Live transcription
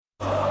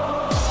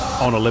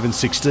On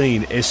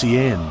 11:16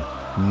 SEN,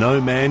 No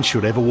Man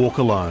Should Ever Walk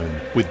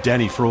Alone with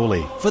Danny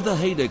Frawley. For the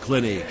Hader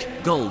Clinic,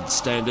 gold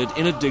standard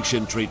in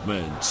addiction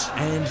treatment.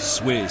 And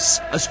Swiss,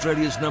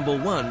 Australia's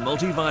 #1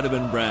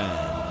 multivitamin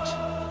brand.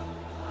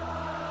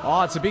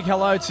 Oh, it's a big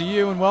hello to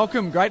you and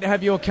welcome. Great to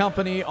have your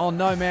company on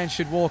No Man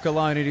Should Walk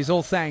Alone. It is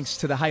all thanks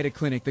to the Hader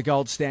Clinic, the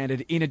gold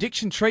standard in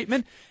addiction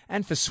treatment,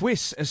 and for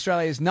Swiss,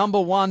 Australia's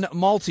 #1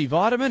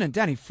 multivitamin. And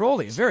Danny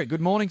Frawley, a very good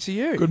morning to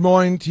you. Good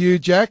morning to you,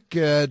 Jack.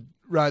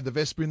 Rode the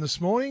Vespa in this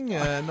morning,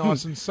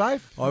 nice and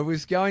safe. I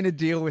was going to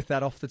deal with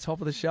that off the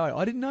top of the show.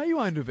 I didn't know you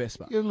owned a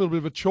Vespa. Get a little bit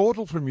of a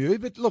chortle from you,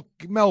 but look,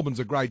 Melbourne's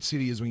a great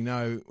city, as we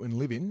know and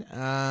live in.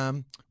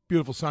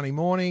 Beautiful sunny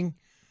morning.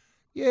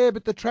 Yeah,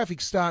 but the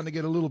traffic's starting to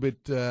get a little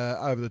bit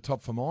over the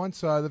top for mine,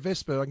 so the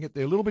Vespa, I can get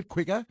there a little bit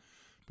quicker.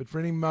 But for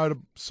any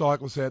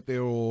motorcyclists out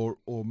there or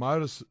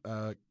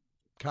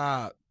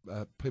car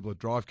people that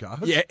drive cars.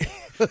 Yeah,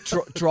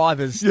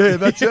 drivers. Yeah,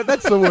 that's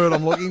the word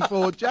I'm looking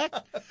for, Jack.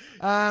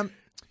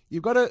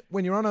 You've got to,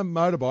 when you're on a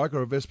motorbike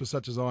or a Vespa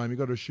such as I am, you've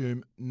got to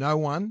assume no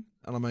one,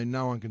 and I mean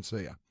no one can see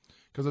you.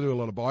 Because I do a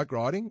lot of bike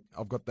riding,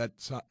 I've got that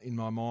in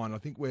my mind. I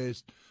think where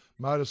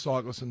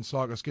motorcyclists and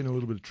cyclists get in a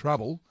little bit of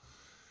trouble,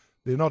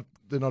 they're not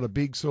a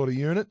big sort of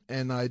unit,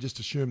 and they just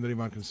assume that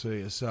everyone can see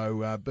you.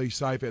 So be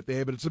safe out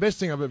there. But it's the best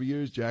thing I've ever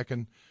used, Jack.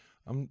 And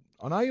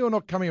I know you're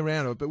not coming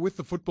around to it, but with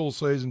the football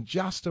season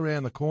just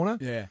around the corner,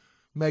 Yeah.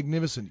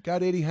 magnificent. Go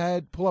to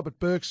Etihad, pull up at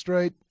Burke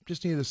Street,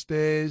 just near the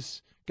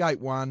stairs, gate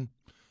 1.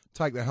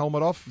 Take the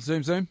helmet off.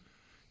 Zoom.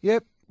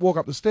 Yep. Walk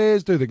up the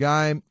stairs, do the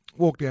game,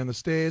 walk down the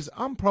stairs.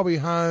 I'm probably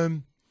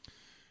home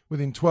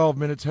within 12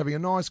 minutes having a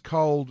nice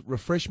cold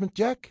refreshment,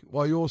 Jack,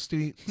 while you're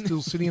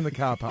still sitting in the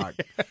car park,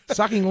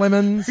 sucking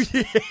lemons,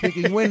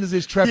 thinking, when is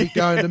this traffic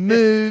going to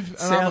move? And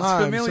Sounds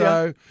I'm home. familiar.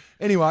 So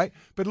anyway,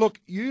 but look,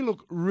 you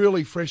look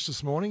really fresh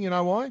this morning. You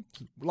know why?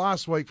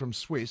 Last week from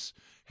Swiss,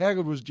 how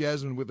good was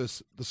Jasmine with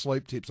the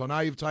sleep tips? I know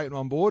you've taken them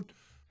on board.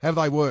 Have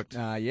they worked?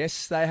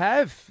 Yes, they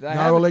have.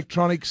 No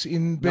electronics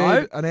in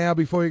bed an hour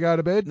before you go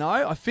to bed? No,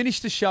 I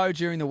finished the show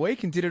during the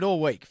week and did it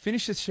all week.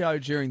 Finished the show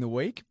during the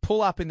week,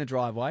 pull up in the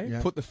driveway, Yeah.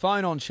 put the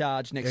phone on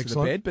charge next to the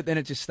Excellent. bed, but then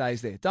it just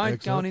stays there.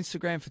 Don't go on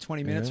Excellent. Instagram for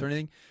 20 minutes Yeah. or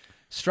anything.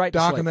 Straight to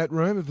Darken sleep. that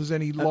room if there's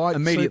any light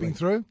Immediately. seeping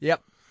through.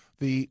 Yep,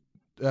 The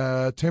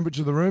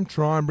temperature of the room,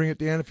 try and bring it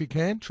down if you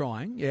can.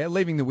 trying. Yeah,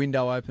 leaving the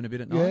window open a bit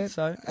at night. Yeah.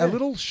 So A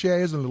little shower,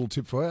 here's a little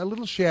tip for you. A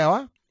little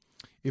shower.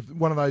 If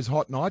one of those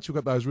hot nights, we've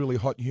got those really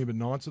hot and humid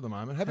nights at the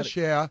moment, have a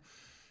shower,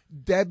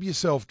 dab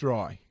yourself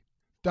dry.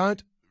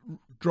 Don't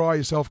dry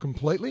yourself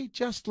completely.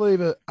 Just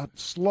leave a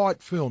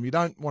slight film. You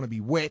don't want to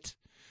be wet,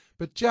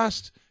 but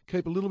just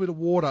keep a little bit of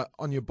water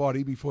on your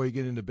body before you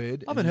get into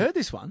bed. I haven't heard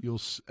this one.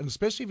 And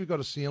especially if you've got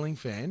a ceiling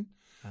fan,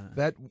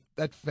 that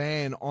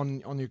fan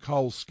on your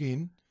cold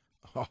skin,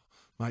 oh,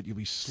 mate, you'll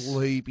be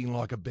sleeping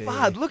like a bear.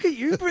 Bud, look at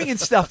you bringing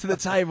stuff to the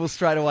table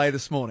straight away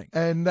this morning.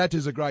 And that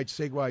is a great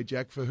segue,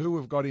 Jack, for who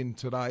we've got in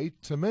today.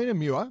 Tamina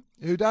Muir,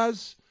 who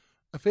does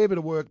a fair bit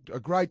of work, a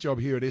great job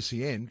here at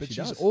SEN, but She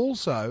she's does.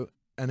 also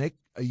a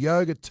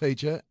yoga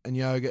teacher and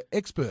yoga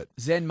expert.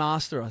 Zen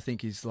Master, I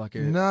think, is like a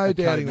No a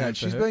doubting code name that. for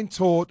She's her. been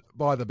taught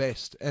by the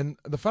best. And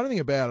the funny thing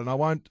about it, and I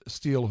won't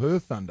steal her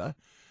thunder,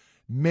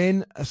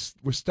 we're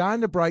starting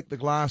to break the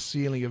glass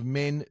ceiling of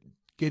men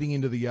getting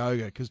into the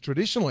yoga, because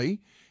traditionally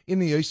in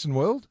the Eastern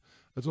world,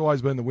 it's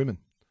always been the women.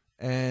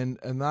 And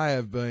they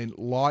have been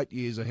light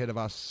years ahead of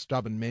us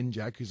stubborn men,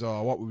 Jack, who's,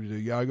 what would we do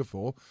yoga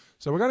for?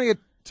 So we're going to get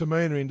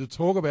Tamina in to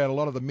talk about a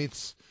lot of the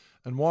myths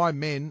and why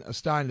men are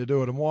starting to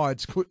do it and why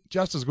it's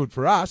just as good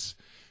for us,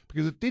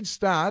 because it did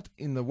start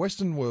in the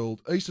Eastern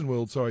world,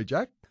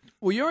 Jack.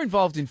 Well, you're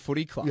involved in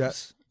footy clubs.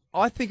 Yeah.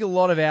 I think a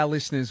lot of our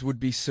listeners would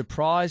be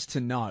surprised to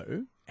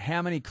know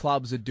how many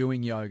clubs are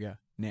doing yoga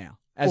now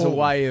as a Oh.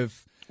 way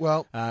of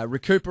Well,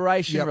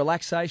 recuperation, Yep.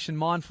 relaxation,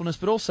 mindfulness,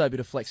 but also a bit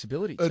of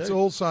flexibility too. it's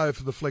also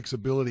for the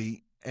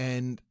flexibility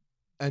and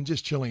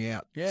just chilling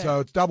out. Yeah. So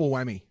it's double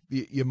whammy,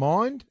 your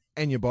mind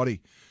and your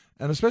body.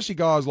 And especially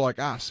guys like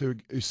us who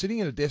are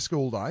sitting at a desk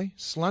all day,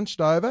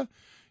 slunched over,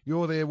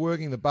 you're there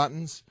working the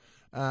buttons.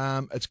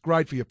 It's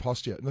great for your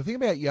posture. And the thing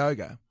about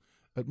yoga,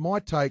 it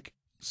might take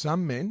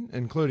some men,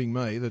 including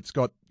me, that's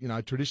got,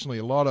 traditionally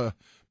a lot of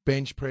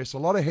bench press, a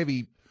lot of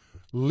heavy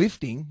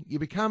lifting. You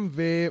become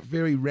very,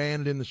 very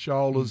rounded in the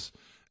shoulders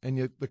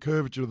and the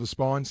curvature of the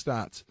spine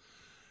starts.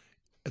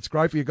 It's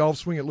great for your golf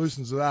swing. It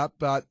loosens it up,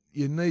 but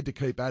you need to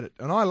keep at it.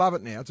 And I love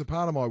it now. It's a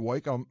part of my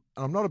week. I'm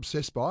not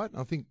obsessed by it.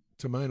 I think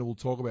Tamina will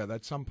talk about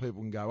that. Some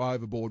people can go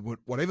overboard with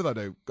whatever they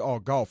do. Oh,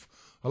 golf.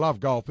 I love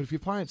golf, but if you're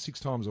playing it 6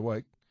 times a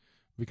week,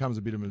 it becomes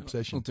a bit of an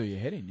obsession. It'll do your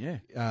head in,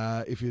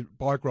 yeah. If you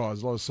bike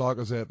riders, a lot of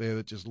cyclists out there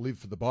that just live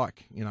for the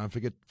bike, and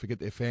forget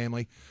their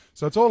family.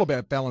 So it's all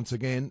about balance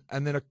again.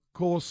 And then, of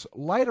course,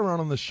 later on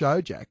in the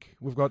show, Jack,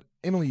 we've got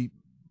Emily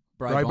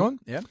Braybon,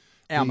 Yeah.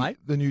 Our mate.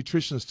 the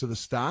nutritionist to the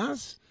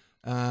stars,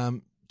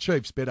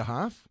 Chief's better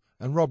half,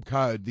 and Rob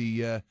Code,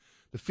 the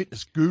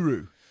fitness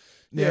guru.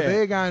 Now, Yeah.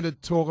 they're going to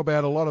talk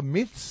about a lot of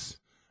myths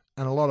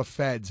and a lot of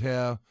fads,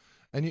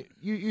 and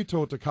you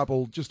talked to a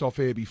couple just off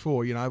air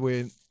before,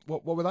 where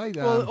what were they?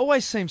 Well, it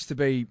always seems to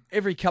be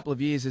every couple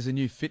of years there's a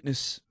new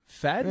fitness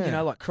fad,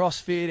 Yeah. like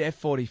CrossFit,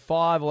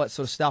 F45, all that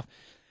sort of stuff.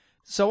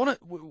 So I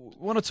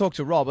want to talk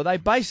to Rob. Are they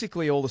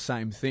basically all the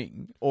same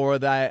thing, or are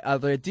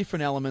there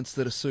different elements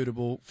that are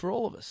suitable for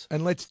all of us?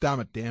 And let's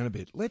dumb it down a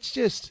bit. Let's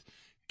just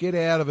get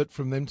out of it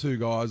from them two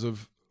guys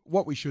of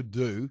what we should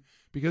do.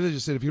 Because as you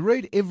said, if you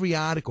read every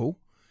article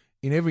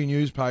in every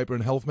newspaper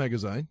and health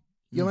magazine,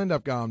 you'll end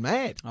up going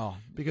mad. Oh.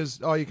 Because,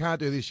 you can't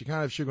do this, you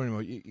can't have sugar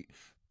anymore.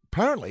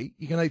 Apparently,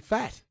 you can eat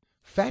fat.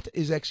 Fat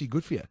is actually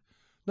good for you.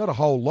 Not a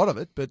whole lot of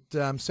it, but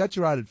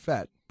saturated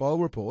fat, by all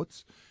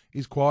reports,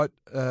 is quite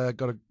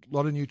got a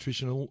lot of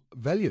nutritional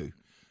value.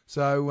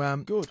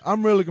 So Good.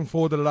 I'm really looking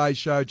forward to today's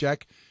show,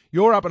 Jack.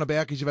 You're up and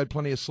about because you've had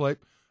plenty of sleep.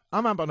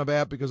 I'm up and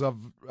about because I've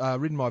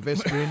ridden my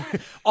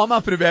Vesprin. I'm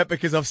up and about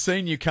because I've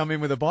seen you come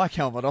in with a bike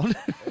helmet on.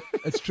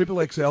 It's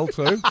triple XL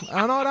too,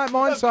 and I don't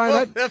mind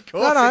saying that. Of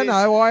course it is.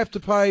 No. I have to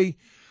pay.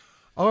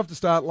 I'll have to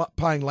start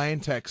paying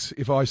land tax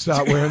if I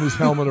start wearing this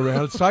helmet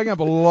around. It's taking up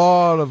a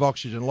lot of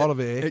oxygen, a lot of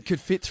air. It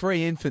could fit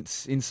 3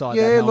 infants inside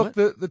that Yeah, helmet.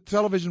 look, the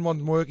television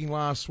wasn't working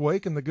last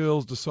week, and the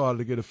girls decided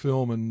to get a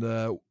film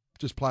and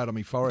just play it on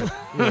my forehead.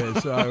 Yeah,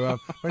 so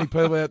for any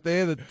people out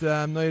there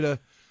that need a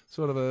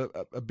sort of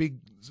a big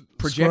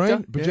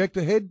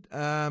projector head,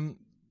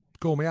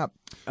 call me up.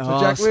 So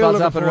Jack, we're Spud's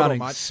looking up and forward to it, running.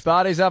 mate.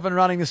 Spuddy's up and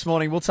running this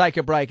morning. We'll take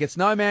a break. It's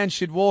No Man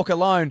Should Walk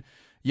Alone.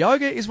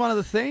 Yoga is one of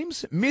the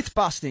themes. Myth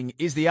busting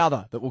is the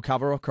other that we'll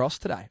cover across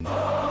today.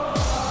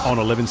 On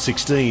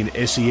 1116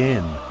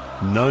 SEN,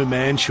 No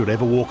Man Should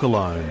Ever Walk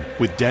Alone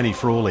with Danny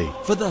Frawley.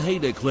 For the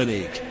Hader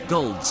Clinic,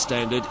 gold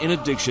standard in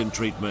addiction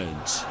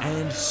treatment.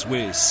 And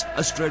Swiss,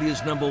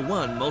 Australia's #1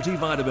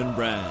 multivitamin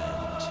brand.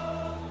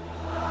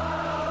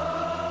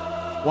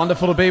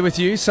 Wonderful to be with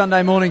you.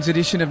 Sunday morning's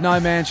edition of No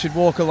Man Should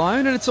Walk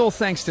Alone, and it's all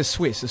thanks to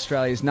Swiss,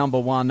 Australia's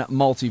 #1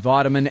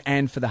 multivitamin,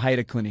 and for the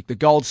Hader Clinic, the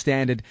gold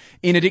standard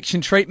in addiction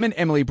treatment.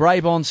 Emily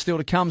Braybon still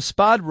to come,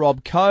 Spud.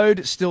 Rob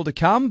Code still to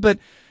come, but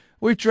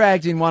we've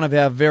dragged in one of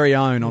our very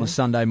own on a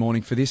Sunday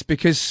morning for this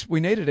because we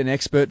needed an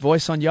expert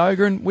voice on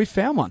yoga, and we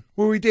found one.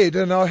 Well, we did,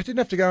 and I didn't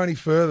have to go any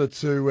further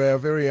to our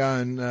very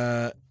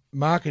own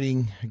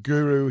marketing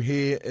guru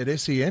here at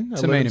SEN.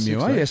 Tamina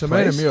Muir, yes,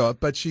 Tamina please. Muir,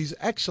 but she's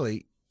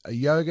actually a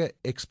yoga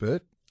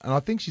expert, and I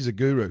think she's a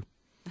guru.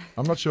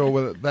 I'm not sure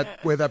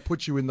where that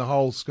puts you in the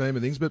whole scheme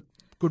of things, but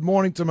good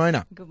morning,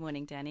 Tamina. Good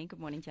morning, Danny. Good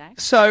morning,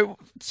 Jack. So,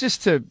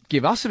 just to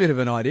give us a bit of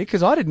an idea,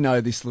 because I didn't know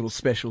this little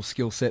special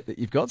skill set that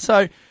you've got.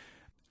 So,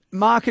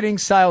 marketing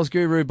sales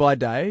guru by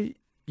day,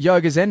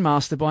 yoga Zen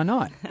master by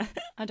night.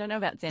 I don't know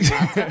about Zen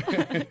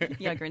master,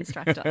 yoga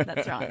instructor.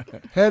 That's right.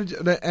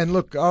 And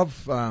look,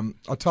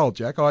 I told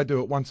Jack I do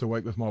it once a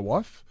week with my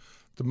wife,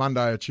 the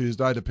Monday or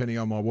Tuesday, depending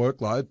on my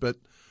workload, but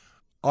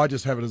I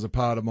just have it as a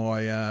part of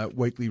my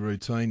weekly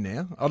routine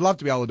now. I'd love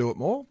to be able to do it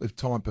more, if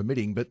time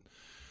permitting, but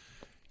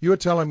you were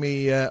telling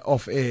me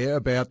off air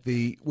about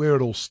where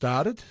it all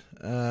started,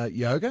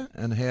 yoga,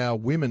 and how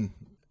women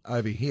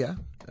over here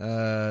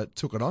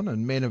took it on,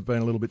 and men have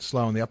been a little bit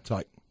slow on the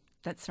uptake.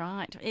 That's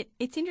right.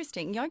 It's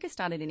interesting. Yoga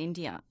started in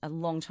India a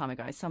long time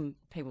ago. Some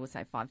people will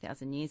say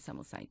 5,000 years, some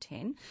will say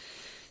 10.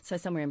 So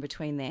somewhere in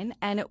between then.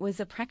 And it was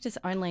a practice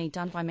only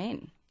done by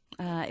men.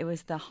 It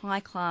was the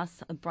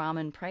high-class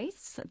Brahmin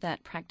priests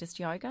that practiced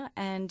yoga,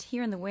 and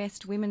here in the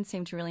West, women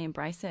seem to really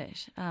embrace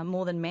it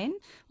more than men,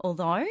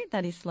 although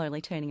that is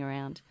slowly turning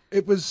around.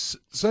 It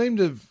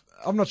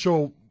I'm not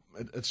sure,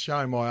 it's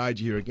showing my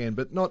age here again,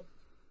 but not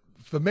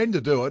for men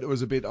to do it. It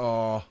was a bit, what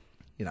are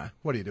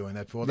you doing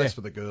that for? That's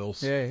for the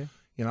girls. Yeah.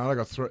 I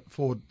got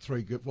four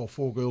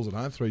girls at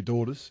home, 3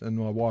 daughters, and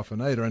my wife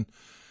Anita, and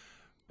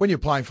when you're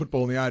playing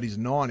football in the 80s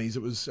and 90s,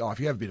 it was, if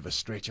you have a bit of a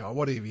stretch,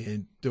 what are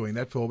you doing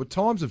that for? But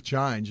times have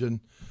changed, and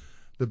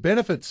the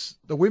benefits,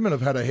 the women have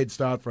had a head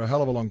start for a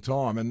hell of a long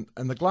time,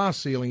 and the glass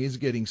ceiling is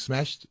getting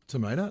smashed,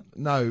 Tamina.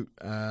 No,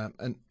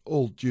 and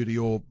all due to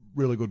your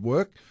really good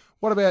work.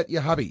 What about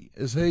your hubby?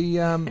 Has he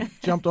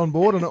jumped on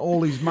board, and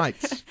all his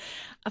mates?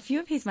 A few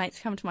of his mates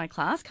come to my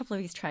class, a couple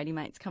of his tradie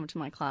mates come to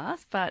my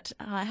class, but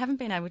I haven't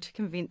been able to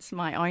convince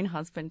my own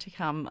husband to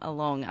come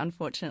along,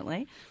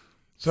 unfortunately.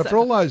 So for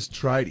all those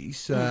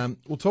tradies,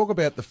 we'll talk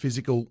about the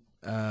physical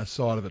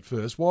side of it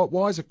first.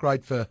 Why is it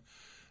great for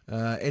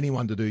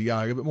anyone to do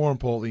yoga, but more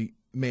importantly,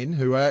 men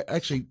who are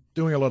actually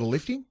doing a lot of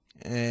lifting,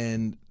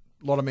 and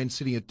a lot of men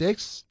sitting at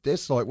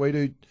desks like we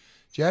do,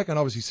 Jack, and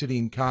obviously sitting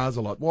in cars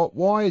a lot.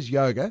 Why is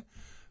yoga?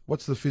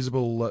 What's the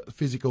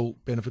physical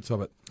benefits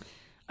of it?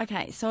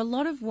 Okay, so a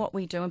lot of what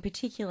we do, and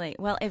particularly,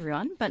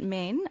 everyone, but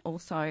men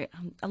also,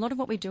 a lot of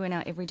what we do in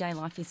our everyday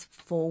life is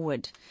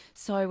forward.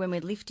 So when we're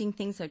lifting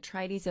things, so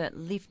tradies are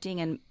lifting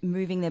and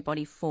moving their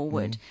body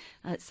forward.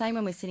 Same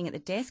when we're sitting at the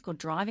desk or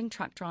driving,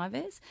 truck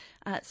drivers.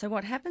 So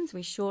what happens,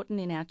 we shorten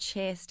in our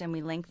chest and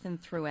we lengthen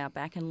through our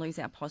back and lose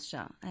our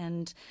posture.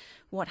 And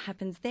what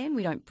happens then,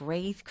 we don't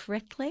breathe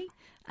correctly.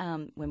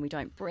 When we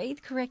don't breathe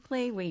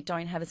correctly, we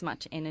don't have as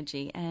much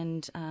energy.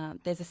 And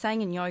there's a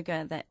saying in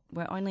yoga that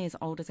we're only as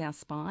old as our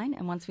spine.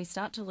 And once we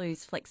start to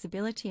lose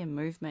flexibility and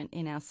movement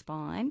in our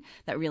spine,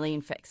 that really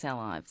infects our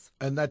lives.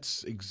 And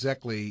that's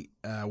exactly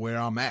where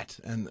I'm at.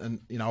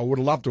 And I would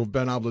have loved to have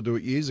been able to do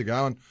it years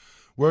ago and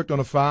worked on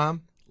a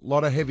farm, a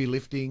lot of heavy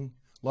lifting,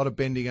 a lot of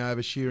bending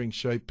over, shearing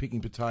sheep,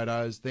 picking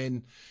potatoes.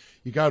 Then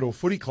you go to a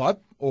footy club,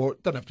 or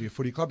it doesn't have to be a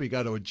footy club, you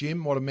go to a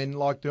gym. What do men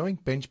like doing?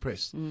 Bench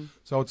press.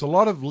 So it's a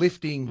lot of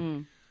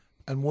lifting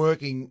and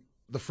working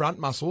the front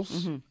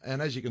muscles.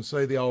 And as you can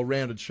see, the old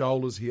rounded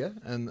shoulders here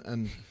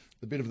and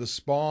the bit of the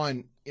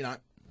spine,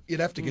 you'd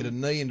have to get a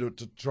knee into it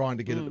to trying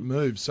to get it to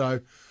move. So,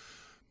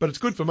 but it's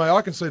good for me.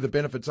 I can see the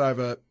benefits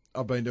over,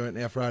 I've been doing it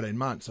now for 18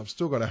 months. I've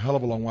still got a hell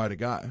of a long way to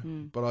go.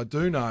 But I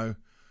do know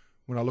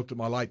when I looked at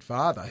my late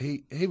father,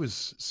 he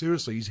was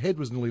seriously, his head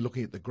was nearly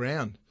looking at the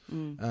ground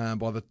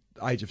by the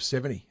age of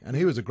 70. And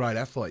he was a great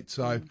athlete.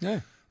 So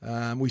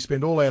we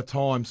spend all our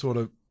time sort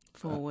of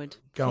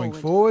going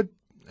forward.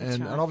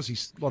 And obviously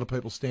a lot of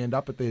people stand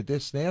up at their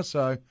desks now.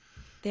 So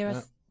there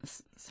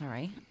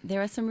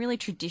are some really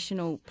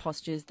traditional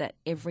postures that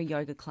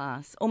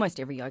almost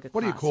every yoga class.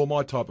 What do you call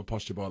my type of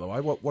posture, by the way?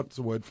 What's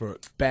the word for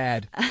it?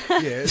 Bad.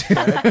 Yeah, it's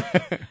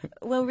bad.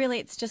 Well, really,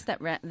 it's just that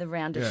the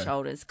rounded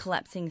shoulders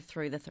collapsing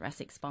through the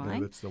thoracic spine. Yeah,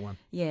 that's the one.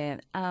 Yeah.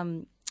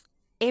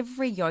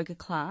 Every yoga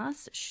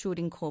class should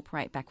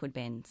incorporate backward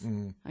bends,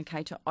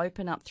 okay, to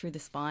open up through the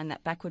spine,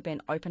 that backward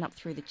bend open up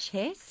through the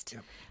chest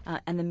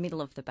and the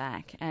middle of the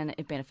back, and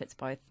it benefits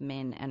both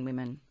men and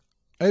women.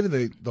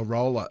 Even the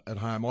roller at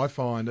home, I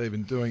find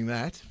even doing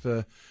that,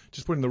 for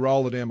just putting the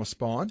roller down my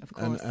spine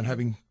and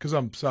having, because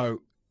I'm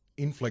so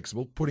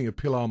inflexible, putting a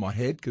pillow on my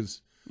head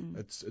because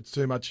it's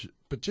too much,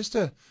 but just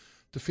to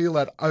feel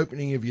that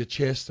opening of your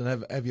chest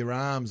and have your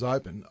arms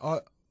open,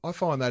 I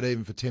find that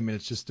even for 10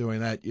 minutes just doing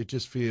that, you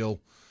just feel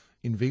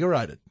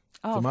invigorated.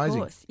 It's amazing. Of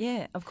course.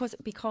 Yeah, of course,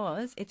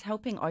 because it's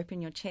helping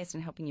open your chest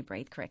and helping you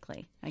breathe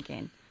correctly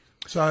again.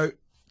 So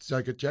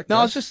good, Jack.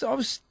 No,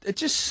 it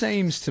just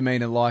seems to me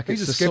like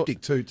he's it's a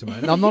skeptic too, to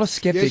me. No, I'm not a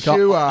skeptic. Yes,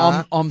 you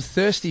are. I'm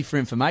thirsty for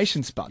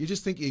information, Spud. You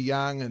just think you're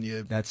young and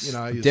you're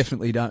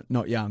definitely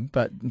not young,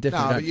 but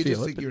definitely don't you feel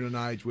just it. think you're in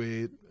an age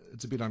where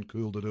it's a bit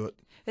uncool to do it.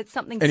 It's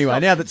something. Anyway,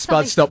 now that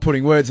Spud stopped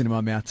putting words into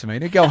my mouth,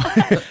 Tamina, go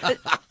on.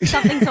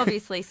 Something's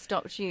obviously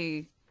stopped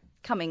you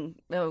going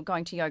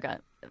to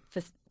yoga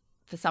for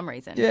some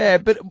reason. Yeah,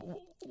 but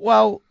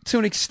well, to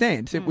an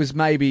extent, it was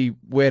maybe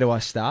where do I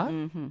start?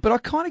 But I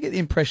kind of get the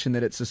impression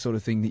that it's the sort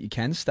of thing that you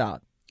can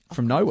start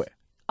from nowhere.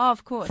 Oh,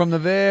 of course. From the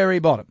very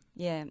bottom.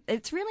 Yeah,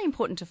 it's really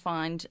important to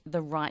find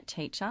the right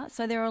teacher.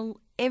 So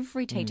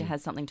every teacher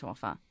has something to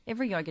offer.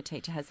 Every yoga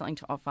teacher has something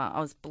to offer.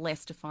 I was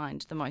blessed to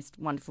find the most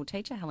wonderful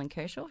teacher, Helen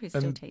Kershaw, who's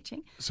still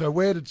teaching. So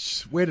where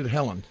did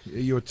Helen?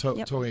 You were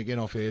talking again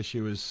off air. She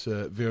was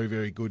very,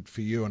 very good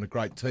for you and a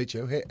great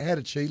teacher. How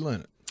did she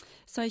learn it?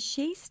 So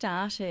she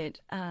started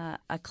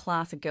a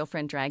class, a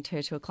girlfriend dragged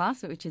her to a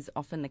class, which is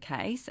often the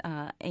case,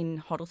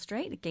 in Hoddle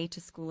Street, a Gita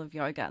School of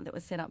Yoga that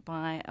was set up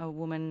by a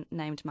woman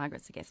named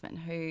Margaret Segesman,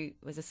 who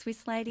was a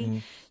Swiss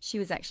lady. She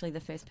was actually the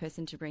first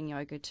person to bring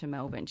yoga to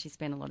Melbourne. She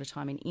spent a lot of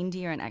time in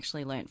India and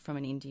actually learnt from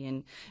an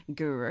Indian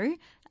guru.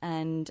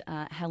 And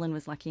Helen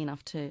was lucky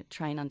enough to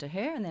train under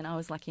her, and then I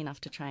was lucky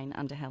enough to train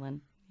under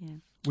Helen. Yeah.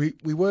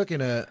 We work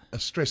in a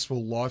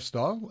stressful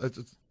lifestyle.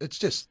 It's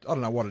just, I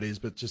don't know what it is,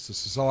 but just the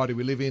society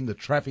we live in. The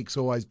traffic's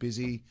always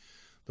busy.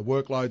 The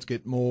workloads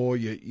get more.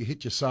 You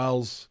hit your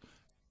sales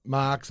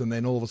marks and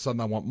then all of a sudden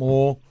they want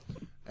more.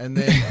 And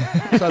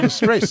then, so the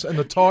stress and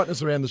the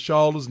tightness around the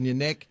shoulders and your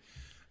neck.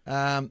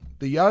 The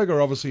yoga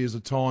obviously is a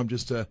time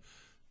just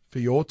for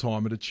your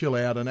time and to chill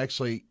out and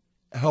actually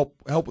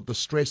help with the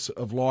stress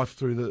of life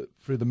through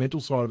the mental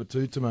side of it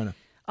too, Tamina.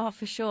 Oh,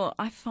 for sure.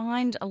 I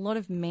find a lot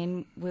of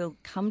men will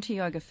come to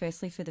yoga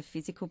firstly for the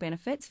physical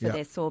benefits, for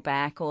their sore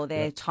back or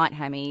their tight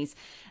hammies,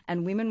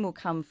 and women will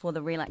come for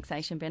the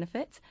relaxation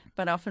benefits,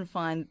 but I often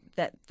find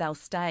that they'll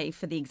stay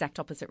for the exact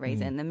opposite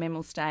reason. The men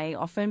will stay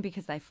often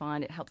because they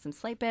find it helps them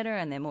sleep better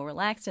and they're more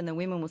relaxed, and the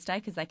women will stay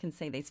because they can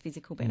see these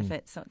physical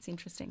benefits, so it's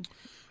interesting.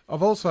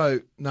 I've also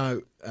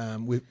know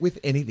with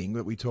anything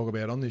that we talk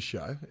about on this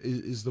show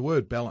is the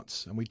word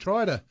balance, and we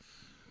try to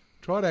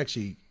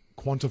actually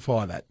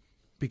quantify that.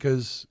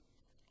 Because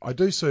I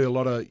do see a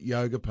lot of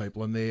yoga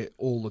people and they're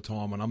all the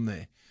time when I'm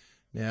there.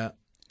 Now,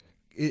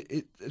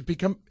 it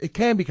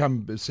can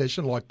become a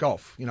session like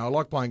golf. I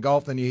like playing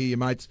golf, then you hear your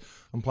mates,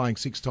 I'm playing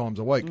 6 times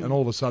a week, and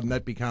all of a sudden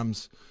that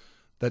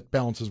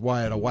balance is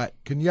way out of whack.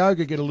 Can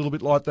yoga get a little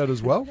bit like that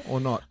as well, or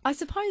not? I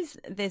suppose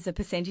there's a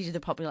percentage of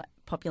the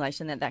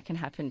population that can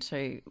happen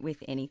to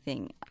with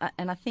anything.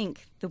 And I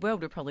think the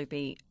world would probably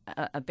be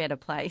a better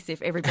place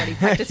if everybody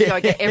practiced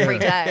yoga every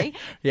day.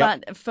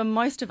 Yep. But for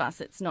most of us,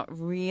 it's not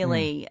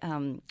really,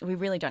 we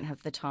really don't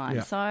have the time.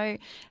 Yeah. So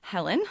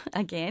Helen,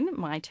 again,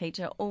 my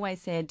teacher,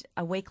 always said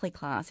a weekly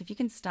class. If you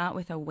can start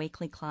with a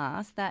weekly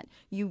class, that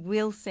you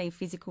will see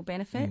physical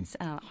benefits.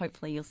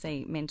 Hopefully you'll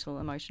see mental,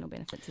 emotional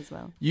benefits as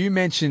well. You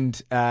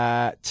mentioned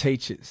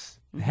teachers.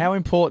 How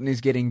important is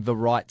getting the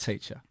right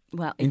teacher?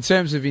 Well, in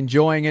terms of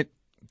enjoying it,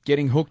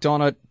 getting hooked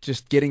on it,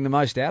 just getting the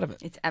most out of it.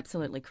 it's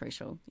absolutely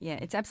crucial. Yeah,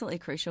 it's absolutely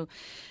crucial.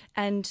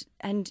 And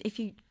if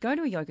you go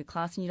to a yoga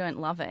class and you don't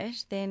love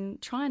it, then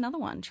try another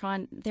one.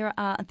 There's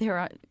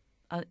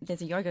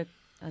a yoga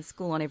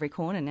school on every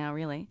corner now,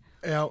 really.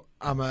 Now,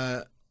 I'm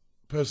a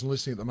person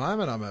listening at the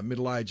moment. I'm a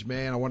middle-aged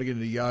man. I want to get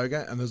into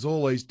yoga, and there's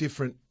all these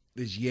different.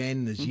 There's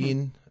yen, there's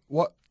yin.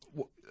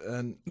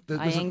 And there's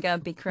Iyengar,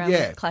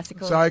 Bikram,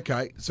 classical. So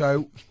okay,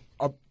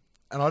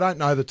 and I don't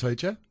know the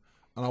teacher,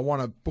 and I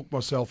want to book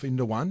myself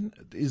into one.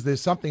 Is there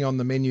something on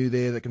the menu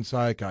there that can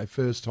say, okay,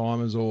 first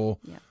timers or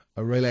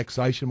a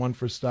relaxation one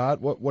for a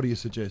start? What do you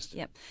suggest?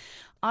 Yep.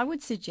 I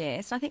would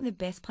suggest, I think the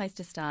best place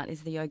to start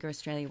is the Yoga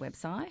Australia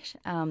website,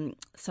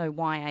 so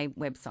YA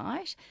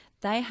website.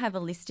 They have a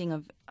listing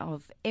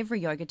of every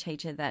yoga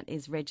teacher that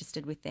is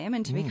registered with them.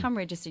 And to become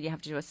registered, you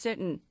have to do a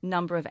certain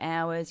number of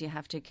hours. You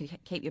have to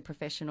keep your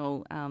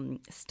professional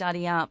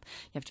study up.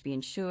 You have to be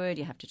insured.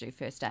 You have to do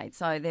first aid.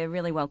 So they're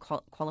really well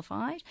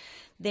qualified.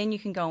 Then you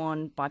can go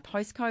on by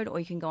postcode or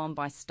you can go on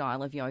by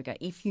style of yoga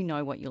if you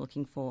know what you're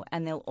looking for.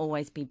 And there'll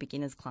always be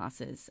beginners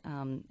classes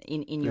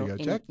in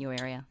your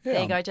area. Yeah,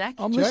 there you go, Jack.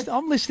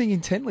 I'm listening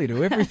intently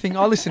to everything.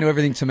 I listen to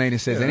everything Tamina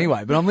says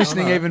anyway, but I'm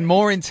listening even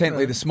more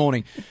intently this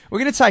morning. We're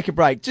going to take a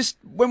break. Just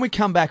when we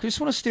come back, I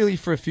just want to steal you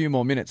for a few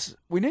more minutes.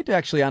 We need to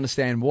actually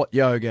understand what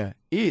yoga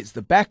is,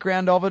 the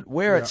background of it,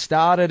 where it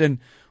started, and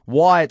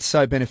why it's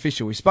so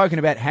beneficial. We've spoken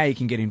about how you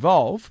can get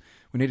involved.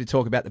 We need to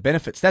talk about the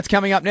benefits. That's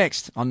coming up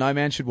next on No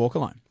Man Should Walk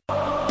Alone.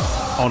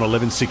 On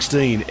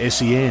 1116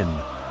 SEN,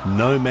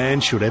 No Man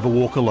Should Ever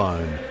Walk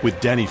Alone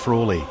with Danny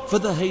Frawley. For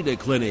the Hader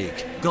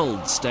Clinic,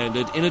 gold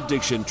standard in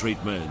addiction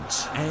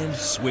treatment. And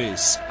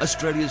Swiss,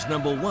 Australia's #1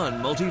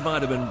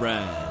 multivitamin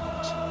brand.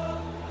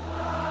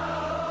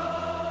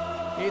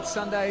 It's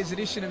Sunday's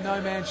edition of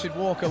No Man Should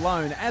Walk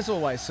Alone, as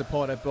always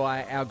supported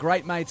by our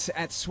great mates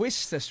at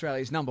Swiss,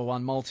 Australia's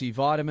 #1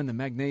 multivitamin. The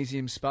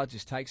magnesium Spud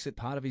just takes it,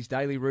 part of his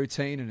daily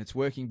routine, and it's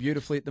working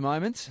beautifully at the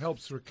moment.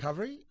 Helps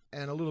recovery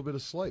and a little bit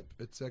of sleep.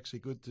 It's actually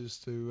good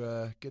just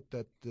to get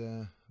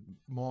that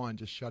mind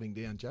just shutting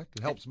down, Jack.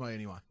 It helps me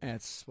anyway.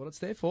 That's what it's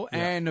there for. Yeah.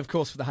 And, of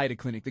course, for the Hader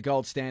Clinic, the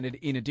gold standard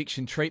in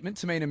addiction treatment.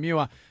 Tamina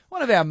Muir,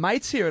 one of our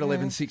mates here at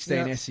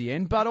 1116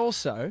 SEN, but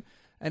also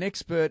an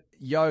expert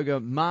yoga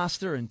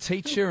master and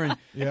teacher. And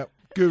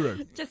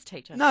Guru. Just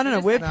teach us. No,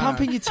 we're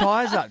pumping your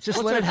tyres up.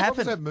 Just let it happen.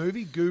 What's that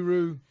movie?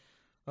 Guru?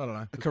 I don't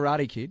know. The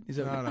Karate Kid. Is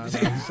that No.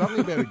 Something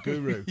about a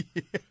guru.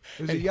 It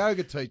was a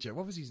yoga teacher.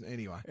 What was his...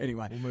 Anyway,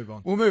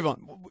 we'll move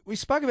on. We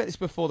spoke about this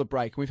before the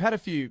break. We've had a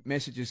few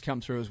messages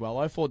come through as well.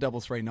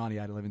 0433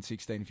 98 11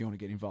 16 if you want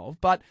to get involved.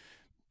 But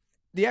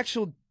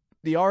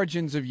the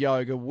origins of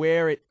yoga,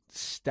 where it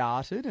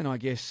started, and I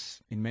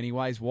guess in many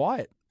ways why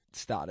it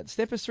started.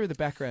 Step us through the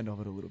background of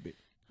it a little bit.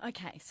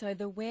 Okay, so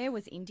the where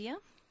was India.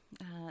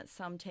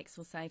 Some texts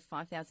will say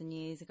 5,000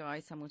 years ago,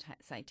 some will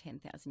say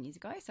 10,000 years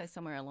ago, so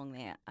somewhere along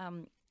there.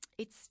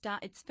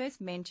 It's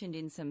first mentioned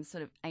in some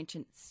sort of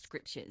ancient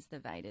scriptures, the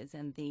Vedas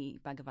and the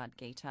Bhagavad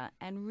Gita,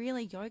 and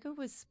really yoga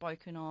was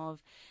spoken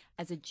of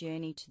as a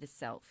journey to the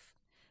self.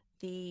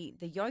 The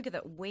yoga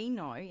that we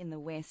know in the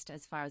West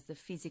as far as the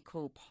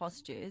physical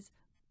postures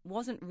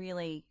wasn't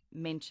really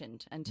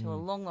mentioned until a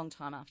long, long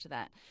time after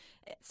that.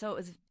 So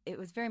it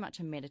was very much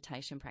a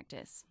meditation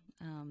practice,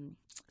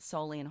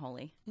 solely and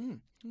wholly.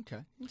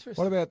 Okay,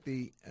 interesting. What about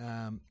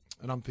and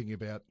I'm thinking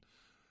about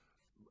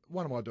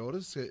one of my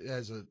daughters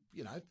gets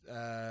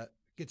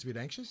a bit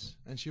anxious,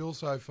 and she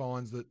also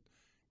finds that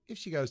if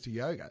she goes to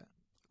yoga,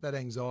 that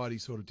anxiety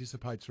sort of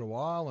dissipates for a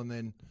while, and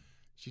then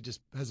she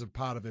just has a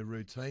part of her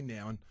routine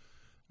now.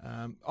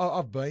 And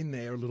I've been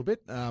there a little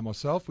bit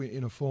myself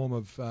in a form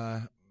of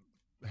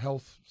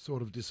health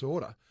sort of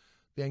disorder.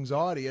 The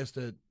anxiety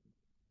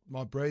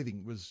my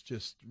breathing was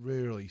just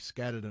really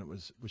scattered, and it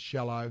was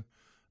shallow.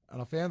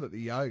 And I found that the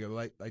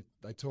yoga,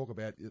 they talk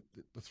about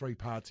the three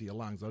parts of your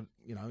lungs.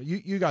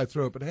 You go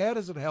through it, but how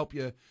does it help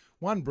you,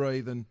 one,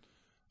 breathe? And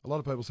a lot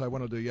of people say,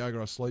 when I do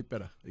yoga, I sleep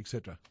better,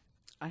 etc.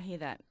 I hear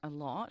that a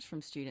lot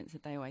from students,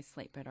 that they always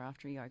sleep better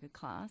after a yoga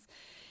class.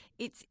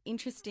 It's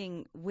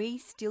interesting. We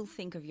still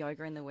think of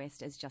yoga in the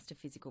West as just a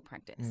physical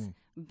practice.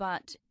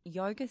 But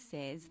yoga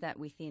says that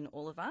within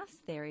all of us,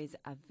 there is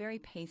a very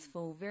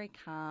peaceful, very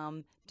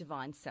calm,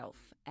 divine self.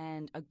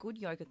 And a good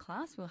yoga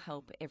class will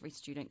help every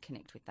student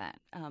connect with that.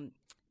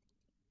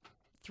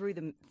 Through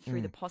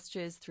the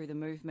postures, through the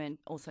movement,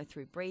 also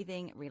through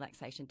breathing,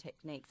 relaxation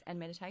techniques, and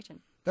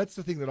meditation. That's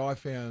the thing that I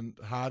found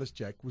hardest,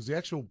 Jack, was the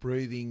actual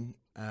breathing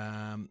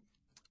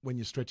when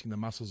you're stretching the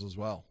muscles as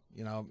well.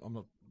 I'm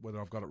not whether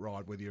I've got it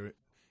right, whether you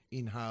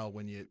inhale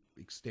when you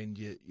extend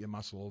your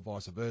muscle or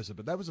vice versa.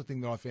 But that was the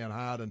thing that I found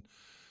hard, and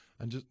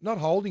just not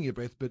holding your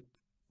breath, but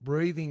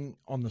breathing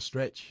on the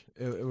stretch.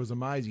 It was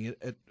amazing.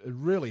 It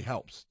really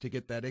helps to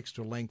get that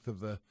extra length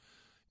of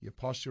your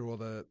posture, or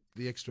the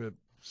extra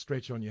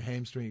stretch on your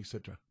hamstring,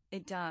 etc.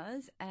 It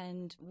does,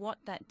 and what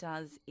that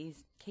does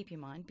is keep your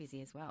mind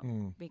busy as well,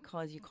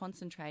 because you're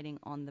concentrating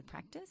on the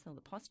practice or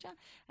the posture,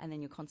 and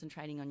then you're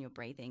concentrating on your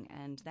breathing,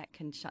 and that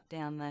can shut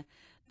down the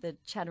the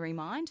chattery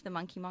mind, the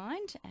monkey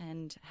mind,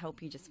 and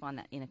help you just find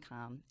that inner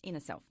calm, inner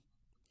self.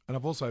 And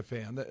I've also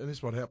found that, and this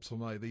is what helps for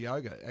me, the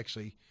yoga,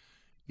 actually,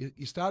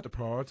 you start to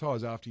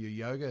prioritise after your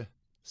yoga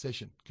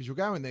session, because you'll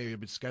go in there, you're a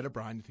bit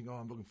scatterbrained, you think, oh,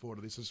 I'm looking forward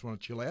to this, I just want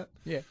to chill out.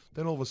 Yeah.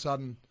 Then all of a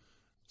sudden,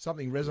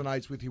 something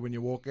resonates with you when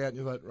you walk out, and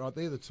you're like, right,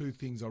 they're the two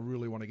things I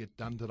really want to get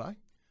done today.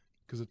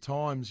 Because at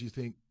times you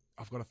think,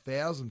 I've got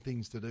 1,000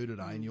 things to do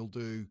today, and you'll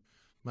do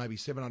maybe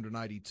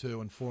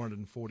 782 and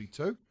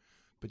 442,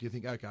 but you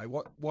think, okay,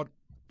 what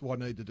do I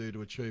need to do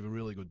to achieve a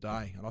really good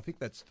day? And I think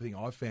that's the thing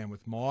I found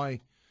with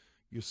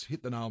you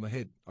hit the nail on the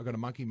head. I got a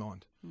monkey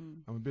mind.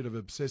 I'm a bit of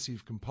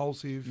obsessive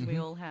compulsive. We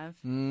all have.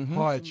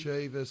 High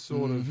achiever,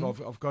 sort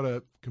of. I've got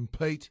to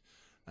compete,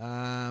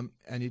 and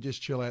you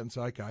just chill out and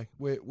say, okay,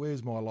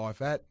 where's my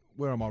life at?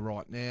 Where am I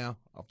right now?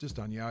 I've just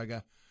done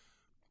yoga.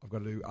 I've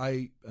got to do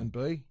A and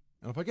B,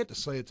 and if I get to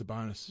C, it's a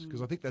bonus,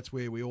 because I think that's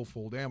where we all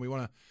fall down. We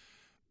want to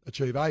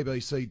achieve A, B,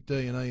 C,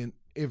 D, and E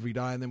every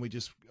day, and then we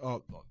just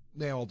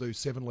now I'll do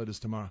 7 letters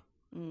tomorrow.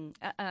 And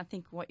I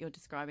think what you're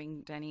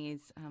describing, Danny,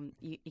 is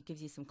it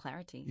gives you some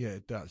clarity. Yeah,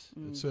 it does.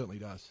 It certainly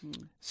does.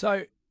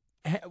 So,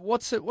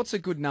 what's a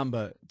good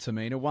number,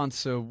 Tamina?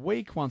 Once a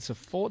week, once a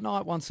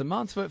fortnight, once a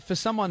month? For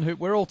someone who,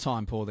 we're all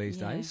time poor these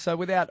days, so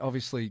without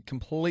obviously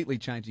completely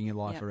changing your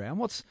life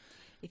around,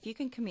 if you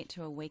can commit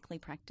to a weekly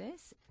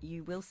practice,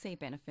 you will see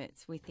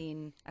benefits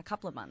within a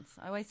couple of months.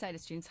 I always say to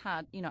students,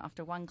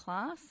 after one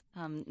class,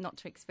 not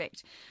to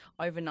expect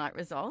overnight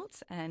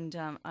results. And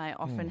I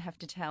often have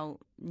to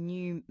tell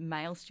new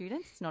male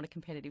students, it's not a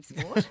competitive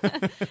sport.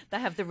 They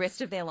have the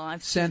rest of their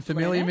lives. Sound to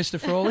familiar, learn it. Mr.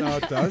 Frawley? No,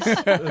 it does.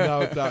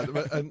 No, it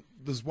does. And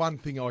there's one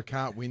thing I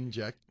can't win,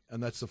 Jack,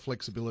 and that's the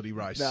flexibility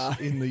race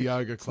in the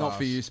yoga class. Not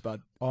for you,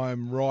 Spud.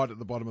 I'm right at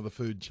the bottom of the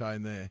food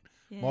chain there.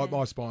 Yeah.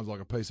 My spine's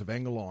like a piece of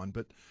anglerline.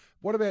 But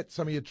what about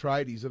some of your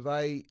tradies? Have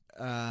they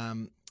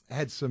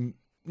had some,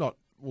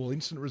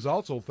 instant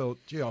results, or felt,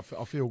 gee, I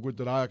feel good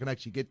today, I can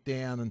actually get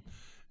down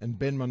and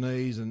bend my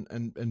knees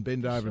and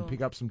bend over and pick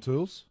up some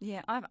tools?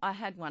 Yeah, I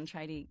had one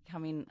tradie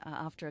come in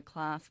after a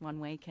class one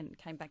week and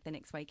came back the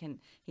next week, and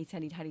he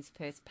said he'd had his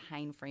first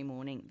pain-free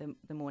morning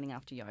the morning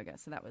after yoga.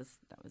 So that was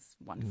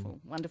wonderful,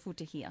 wonderful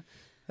to hear.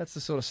 That's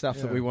the sort of stuff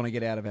that we want to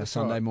get out of our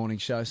Sunday morning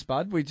show,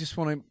 Spud. We just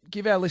want to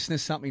give our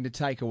listeners something to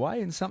take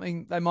away and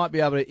something they might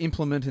be able to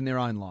implement in their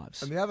own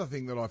lives. And the other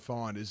thing that I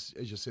find is,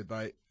 as you said,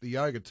 the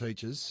yoga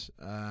teachers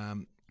are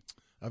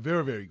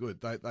very, very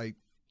good. They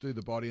do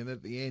the body, and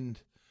at the end,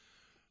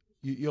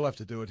 you'll have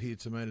to do it here,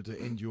 Tamina, to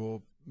end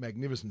your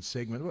magnificent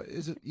segment. What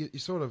is it? You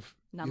sort of...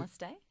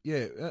 Namaste.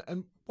 Yeah,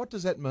 and what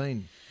does that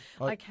mean?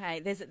 Okay,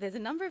 there's a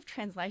number of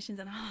translations,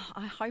 and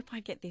I hope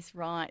I get this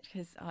right,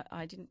 because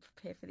I didn't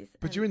prepare for this.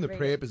 But you're in the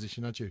prayer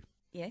position, aren't you?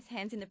 Yes,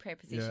 hands in the prayer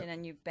position,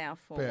 and you bow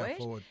forward. Bow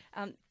forward.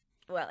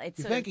 Well, it's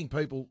you're thanking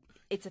people.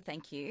 It's a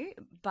thank you,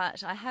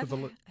 but I have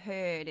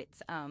heard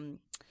it's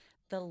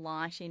the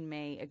light in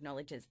me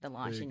acknowledges the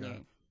light in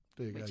you,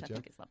 which I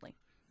think is lovely.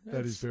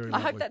 That is very lovely.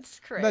 I hope that's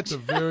correct. That's a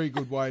very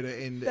good way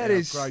to end our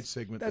great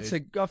segment. I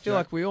feel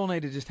like we all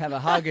need to just have a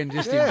hug and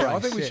just embrace. I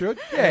think we should.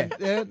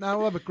 Yeah. No,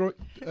 we'll have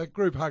a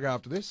group hug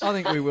after this. I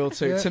think we will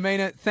too.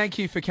 Tamina, thank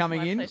you for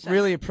coming in. Pleasure.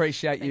 Really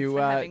appreciate you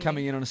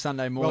coming me. in on a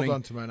Sunday morning. Well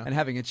done, Tamina. And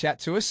having a chat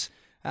to us.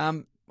 I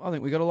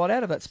think we got a lot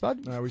out of that,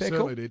 Spud. No, we Fair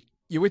certainly call. did.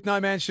 You're with No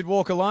Man Should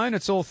Walk Alone.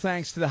 It's all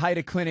thanks to the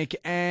Hayter Clinic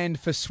and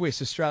for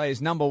Swiss,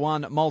 Australia's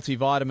 #1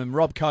 multivitamin.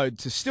 Rob Code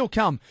to still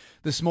come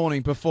this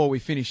morning before we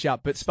finish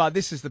up. But Spud,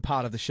 this is the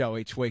part of the show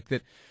each week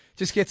that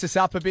just gets us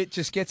up a bit,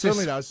 just gets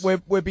Certainly us...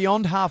 does. We're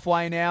beyond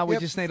halfway now. We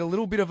Yep. just need a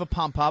little bit of a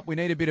pump up. We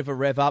need a bit of a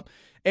rev up.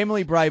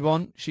 Emily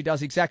Braybon, she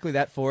does exactly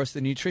that for us,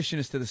 the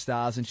nutritionist to the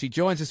stars, and she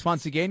joins us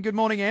once again. Good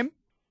morning, Em.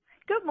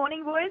 Good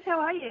morning, boys. How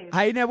are you?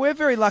 Hey, now we're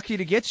very lucky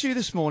to get you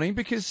this morning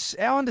because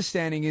our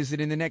understanding is that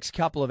in the next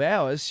couple of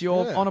hours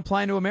you're on a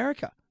plane to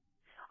America.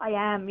 I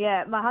am,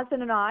 yeah. My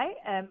husband and I,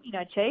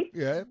 Chief.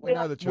 Yeah, we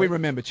know the Chief. We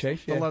remember,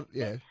 Chief. Yeah.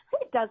 Who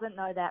doesn't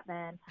know that,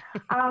 man?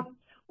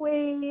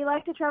 We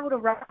like to travel to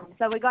Rome,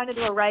 so we're going to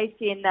do a race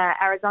in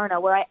Arizona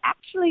where I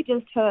actually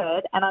just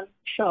heard, and I'm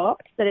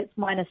shocked, that it's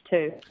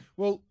 -2.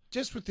 Well,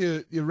 just with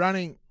your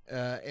running,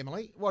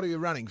 Emily, what are you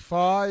running?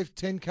 5,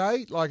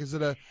 10K? Like, is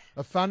it a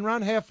fun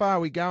run? How far are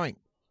we going?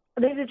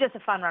 This is just a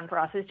fun run for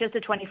us. It's just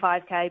a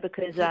 25K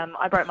because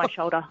I broke my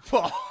shoulder.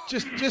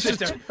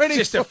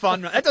 Just a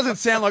fun run. That doesn't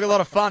sound like a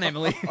lot of fun,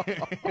 Emily.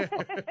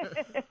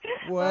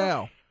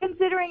 Wow.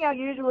 Considering our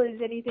usual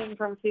is anything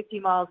from 50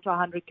 miles to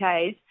 100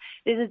 Ks,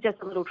 this is just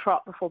a little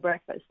trot before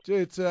breakfast.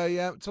 It's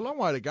a long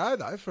way to go,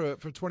 though, for a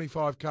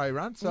 25K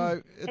run.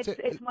 So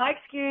It's my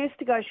excuse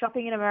to go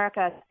shopping in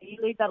America. So you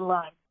leave that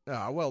alone.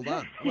 Oh, well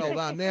done. Well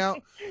done. Now,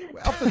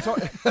 off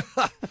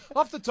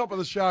the top of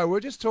the show,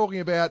 we're just talking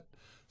about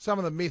some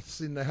of the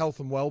myths in the health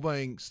and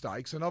wellbeing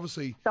stakes, and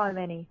obviously So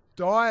many.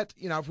 diet.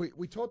 If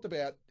we talked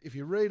about, if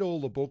you read all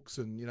the books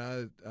and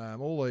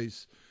all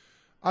these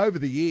over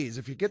the years,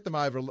 if you get them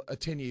over a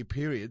 10-year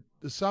period,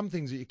 there's some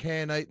things that you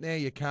can eat now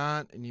you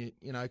can't, and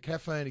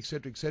caffeine,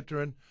 etc.,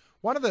 etc. And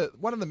one of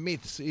the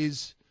myths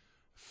is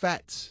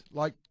fats.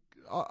 Like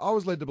I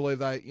was led to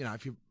believe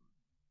if you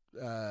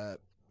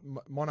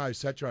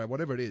monosaturated,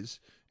 whatever it is,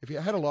 if you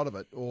had a lot of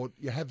it, or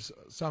you have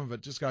some of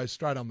it, just goes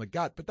straight on the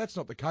gut. But that's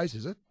not the case,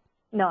 is it?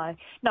 No.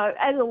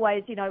 As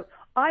always,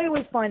 I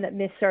always find that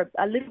myths are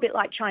a little bit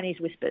like Chinese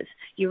whispers.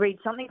 You read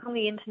something on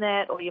the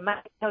internet, or your mate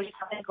tells you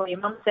something, or your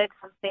mum said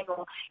something,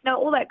 or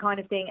all that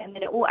kind of thing, and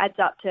then it all adds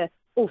up to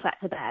all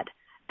fats are bad.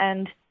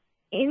 And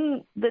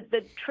in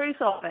the truth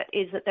of it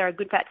is that there are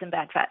good fats and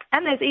bad fats,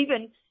 and there's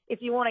even,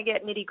 if you want to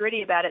get nitty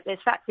gritty about it, there's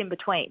fats in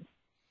between.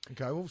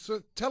 Okay. Well,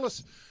 so tell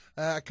us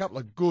a couple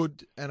of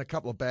good and a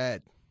couple of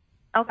bad.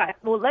 Okay,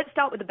 well, let's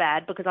start with the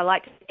bad because I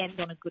like to end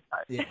on a good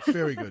note. Yeah,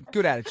 very good.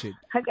 Good attitude.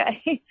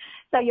 Okay,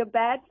 so your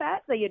bad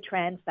fats are your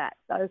trans fats.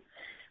 So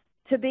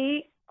to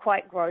be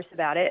quite gross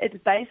about it,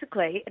 it's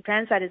basically, a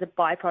trans fat is a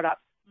byproduct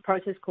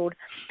process called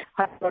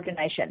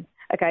hydrogenation.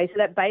 Okay, so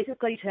that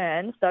basically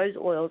turns those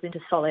oils into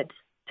solids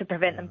to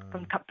prevent them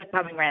from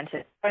becoming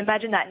rancid. So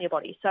imagine that in your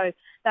body. So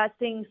that's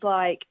things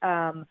like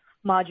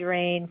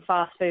margarine,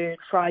 fast food,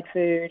 fried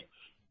food,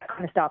 that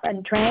kind of stuff.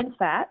 And trans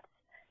fats,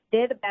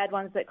 they're the bad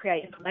ones that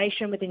create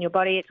inflammation within your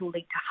body. It's all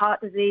linked to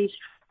heart disease,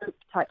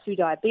 type 2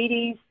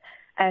 diabetes,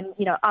 and,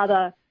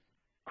 other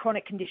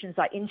chronic conditions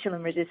like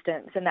insulin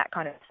resistance and that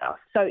kind of stuff.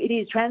 So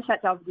trans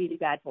fats are really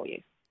bad for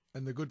you.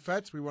 And the good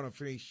fats, we want to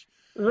finish.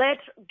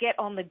 Let's get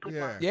on the good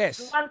ones. Yes.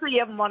 The ones that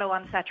you have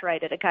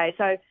monounsaturated, okay?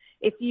 So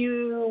if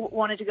you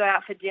wanted to go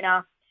out for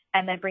dinner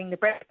and then bring the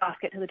bread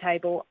basket to the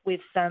table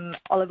with some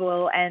olive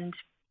oil and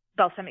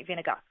balsamic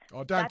vinegar.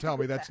 Oh, don't tell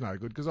me that's no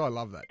good, because I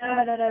love that.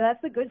 No,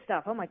 that's the good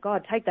stuff. Oh, my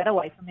God, take that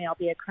away from me. I'll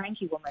be a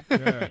cranky woman.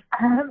 Yeah.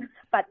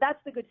 But that's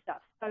the good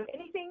stuff. So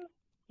anything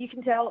you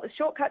can tell, a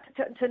shortcut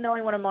to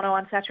knowing what a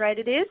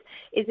monounsaturated is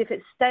if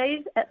it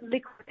stays at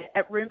liquid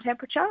at room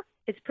temperature,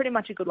 it's pretty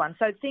much a good one.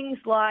 So things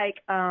like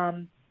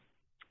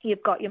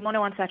you've got your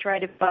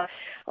monounsaturated,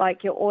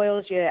 like your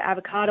oils, your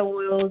avocado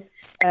oils,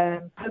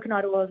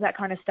 coconut oils, that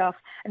kind of stuff.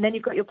 And then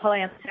you've got your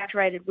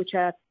polyunsaturated, which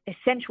are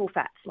essential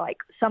fats like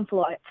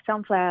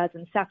sunflowers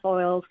and saf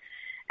oils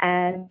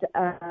and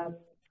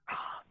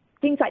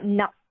things like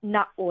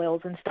nut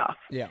oils and stuff,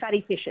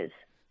 fatty fishes.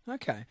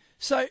 Okay.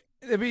 So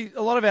there'll be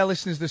a lot of our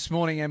listeners this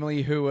morning,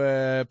 Emily, who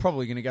are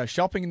probably going to go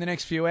shopping in the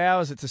next few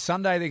hours. It's a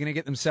Sunday. They're going to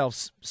get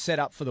themselves set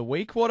up for the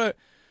week. What are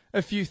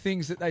a few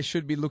things that they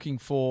should be looking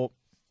for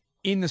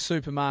in the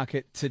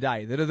supermarket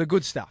today that are the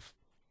good stuff?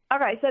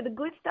 Okay, so the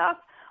good stuff,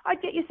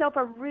 I'd get yourself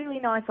a really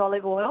nice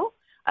olive oil,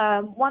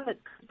 one that's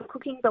good for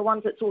cooking, but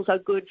one that's also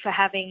good for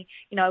having,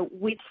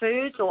 with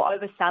foods or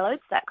over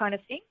salads, that kind of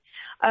thing.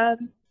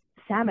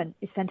 Salmon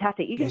is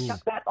fantastic. You can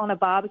chuck that on a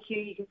barbecue.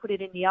 You can put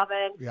it in the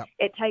oven. Yep.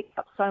 It takes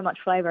up so much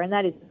flavour, and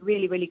that is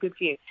really, really good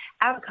for you.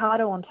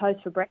 Avocado on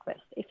toast for breakfast.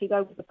 If you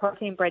go with the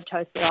protein bread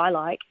toast that I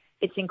like,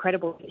 it's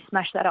incredible. You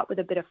smash that up with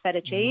a bit of feta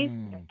cheese,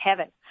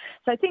 heaven.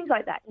 So things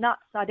like that,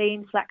 nuts,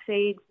 sardines, flax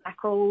seeds,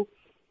 mackerel,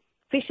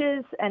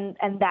 fishes, and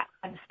that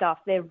kind of stuff,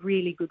 they're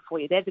really good for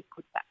you. They're the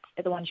good fats.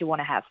 They're the ones you want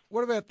to have.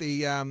 What about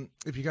the,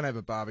 if you're going to have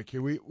a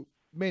barbecue,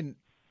 men,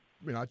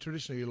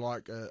 traditionally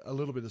like a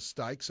little bit of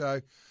steak, so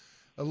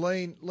a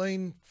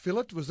lean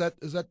fillet, is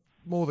that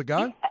more the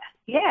go?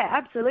 Yeah,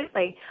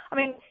 absolutely. I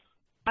mean,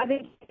 I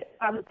think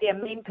I would be a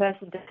mean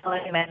person to tell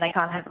any man they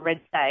can't have a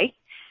red steak.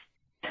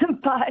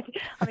 But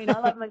I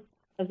love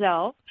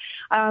myself.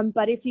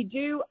 But if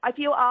you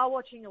are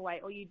watching the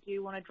weight or you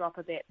do want to drop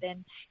a bit,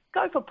 then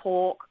go for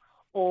pork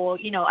or,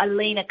 a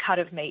leaner cut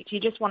of meat.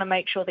 You just want to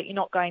make sure that you're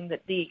not going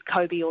the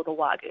Kobe or the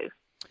Wagyu.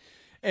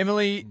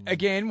 Emily,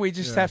 again, we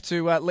just have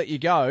to let you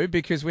go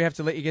because we have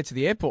to let you get to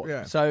the airport.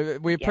 Yeah. So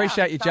we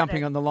appreciate you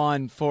jumping on the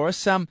line for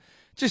us.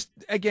 Just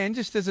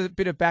as a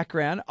bit of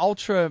background,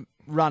 ultra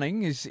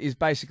running is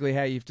basically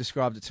how you've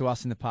described it to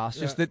us in the past.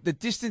 Just the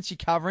distance you're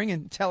covering,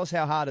 and tell us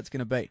how hard it's going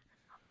to be.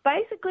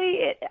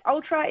 Basically,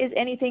 ultra is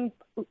anything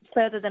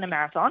further than a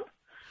marathon,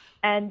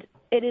 and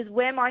it is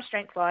where my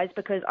strength lies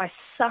because I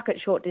suck at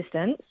short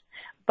distance.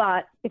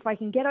 But if I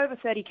can get over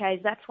 30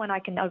 Ks, that's when I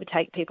can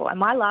overtake people. And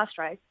my last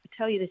race, I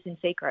tell you this in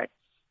secret,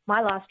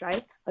 my last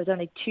race, I was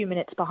only 2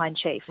 minutes behind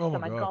Chief. Oh so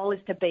my goal is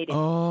to beat him.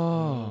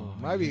 Oh.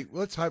 Maybe,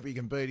 let's hope you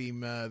can beat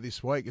him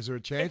this week. Is there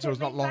a chance, or is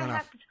it not long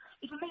enough?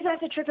 If it means I have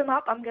to trip him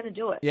up, I'm going to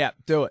do it. Yeah,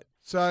 do it.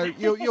 So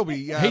you'll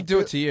be... He'd do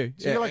it to you.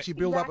 So you'll actually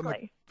build up on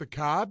Exactly. the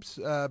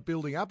carbs,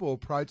 building up, or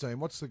protein?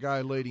 What's the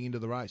go leading into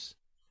the race?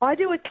 I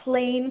do a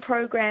clean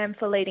program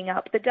for leading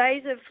up. The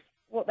days of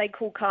what they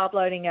call carb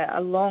loading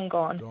are long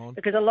gone.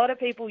 Because a lot of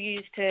people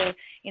used to,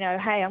 hey,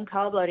 I'm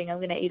carb loading, I'm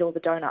going to eat all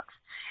the donuts.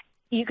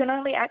 You can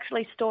only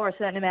actually store a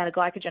certain amount of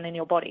glycogen in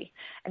your body,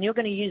 and you're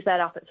going to use that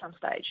up at some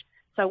stage.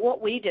 So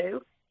what we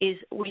do is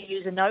we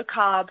use a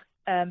no-carb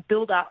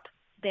build up,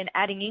 then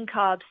adding in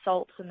carbs,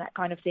 salts, and that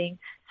kind of thing,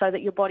 so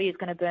that your body is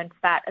going to burn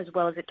fat as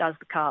well as it does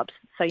the carbs.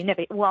 So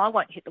I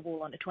won't hit the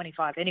wall on a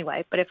 25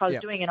 anyway, but if I was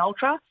doing an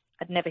ultra,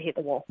 I'd never hit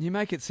the wall. You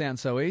make it sound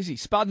so easy.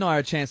 Spud and I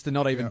had a chance to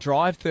not even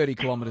drive 30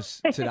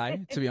 kilometres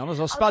today, to be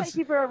honest. I'll take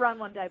you for a run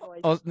one day,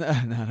 boys.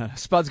 No.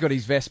 Spud's got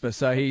his Vespa,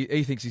 so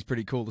he thinks he's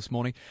pretty cool this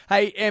morning.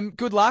 Hey,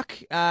 good luck.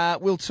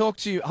 We'll talk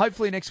to you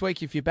hopefully next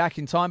week if you're back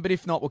in time, but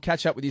if not, we'll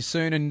catch up with you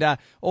soon, and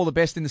all the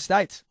best in the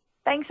States.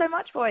 Thanks so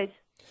much, boys.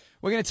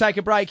 We're going to take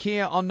a break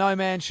here on No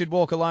Man Should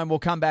Walk Alone. We'll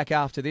come back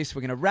after this.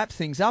 We're going to wrap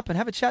things up and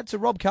have a chat to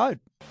Rob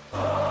Code.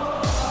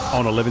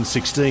 On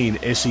 1116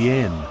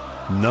 SEN,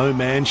 No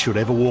Man Should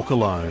Ever Walk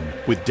Alone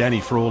with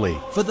Danny Frawley.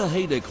 For the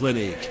Hader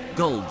Clinic,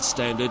 gold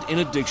standard in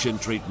addiction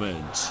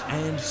treatment.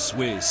 And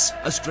Swiss,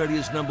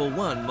 Australia's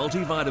 #1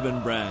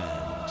 multivitamin brand.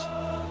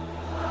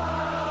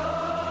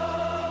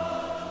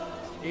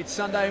 It's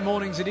Sunday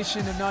morning's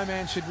edition of No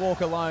Man Should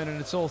Walk Alone,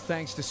 and it's all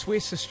thanks to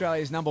Swiss,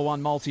 Australia's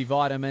 #1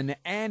 multivitamin,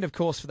 and of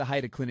course for the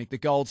Hader Clinic, the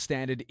gold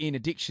standard in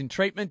addiction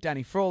treatment.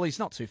 Danny Frawley's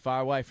not too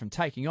far away from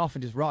taking off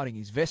and just riding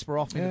his Vespa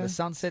off into the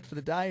sunset for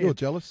the day. You're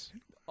jealous.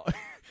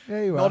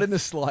 Yeah, you are. Not in the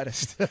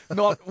slightest.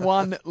 Not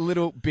one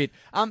little bit.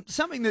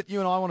 Something that you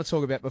and I want to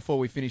talk about before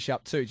we finish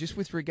up too, just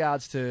with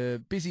regards to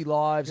busy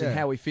lives and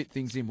how we fit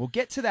things in. We'll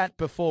get to that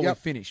before we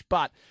finish,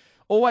 but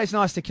always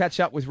nice to catch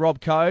up with Rob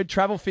Code.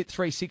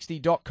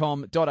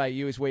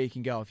 Travelfit360.com.au is where you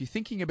can go. If you're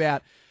thinking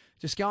about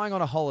just going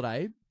on a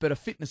holiday, but a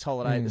fitness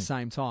holiday at the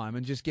same time,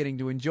 and just getting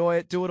to enjoy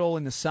it, do it all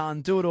in the sun,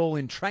 do it all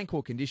in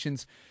tranquil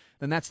conditions,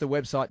 then that's the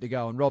website to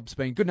go. And Rob's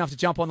been good enough to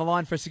jump on the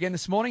line for us again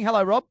this morning.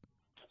 Hello, Rob.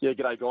 Yeah,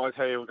 g'day guys.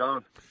 How you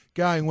going?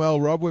 Going well,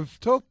 Rob. We've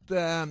talked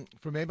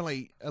from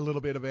Emily a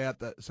little bit about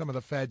some of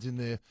the fads in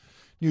the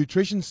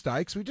nutrition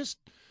stakes. We're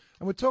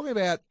talking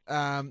about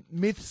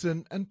myths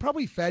and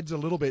probably fads a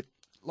little bit.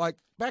 Like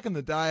back in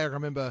the day, I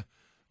remember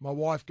my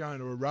wife going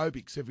to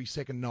aerobics every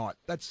second night.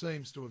 That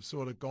seems to have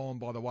sort of gone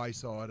by the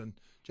wayside. And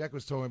Jack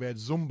was talking about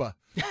Zumba,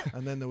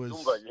 and then there was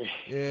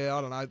Zumba,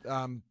 I don't know,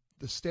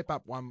 the step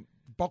up one,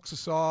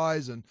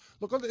 boxercise, and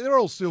look, they're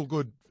all still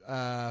good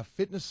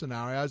fitness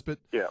scenarios, but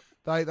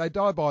they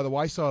die by the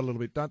wayside a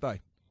little bit, don't they?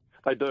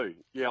 They do.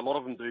 Yeah, a lot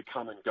of them do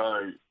come and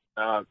go.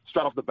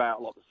 Straight off the bat,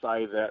 I'd like to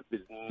say that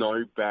there's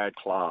no bad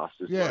class.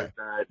 There's no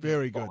bad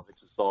very good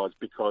exercise,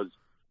 because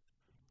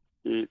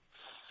it's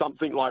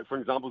something like, for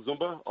example,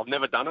 Zumba. I've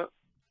never done it.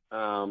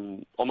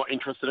 I'm not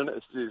interested in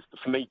it. It's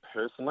for me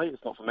personally,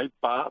 it's not for me,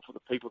 but for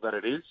the people that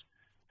it is,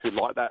 who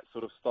like that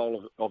sort of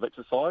style of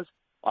exercise,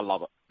 I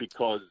love it,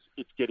 because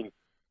it's getting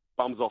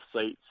bums off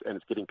seats and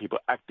it's getting people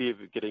active,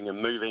 getting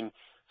them moving.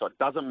 So it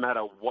doesn't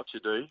matter what you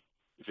do.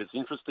 If it's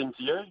interesting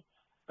to you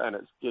and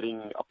it's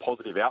getting a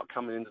positive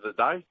outcome at the end of the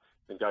day,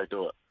 then go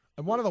do it.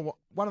 And one of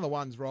the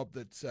ones, Rob,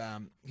 that's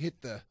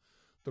hit the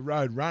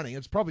road running,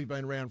 it's probably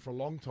been around for a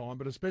long time,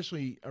 but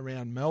especially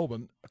around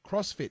Melbourne,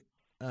 CrossFit.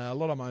 A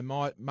lot of my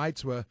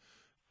mates were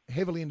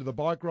heavily into the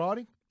bike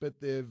riding, but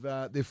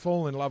they've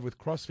fallen in love with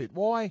CrossFit.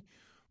 Why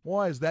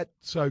is that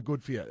so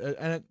good for you?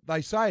 And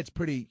they say it's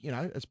pretty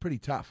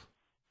tough.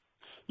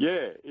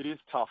 Yeah, it is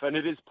tough, and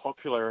it is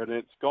popular, and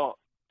it's got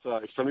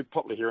extremely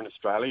popular here in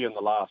Australia in the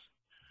last,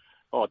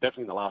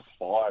 definitely in the last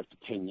 5 to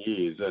 10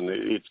 years, and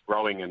it's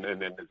growing, and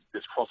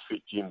there's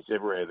CrossFit gyms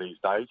everywhere these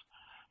days.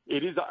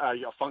 It is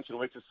a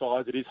functional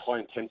exercise. It is high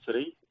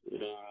intensity,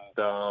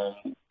 and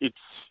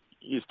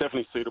it's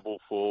definitely suitable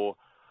for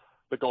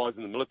the guys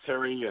in the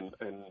military and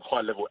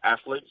high-level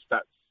athletes.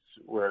 That's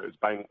where it's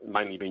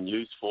mainly been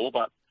used for.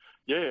 But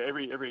yeah,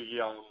 every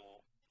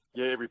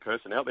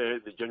person out there,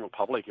 the general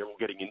public, are all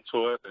getting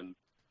into it and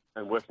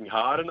working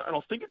hard. And I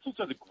think it's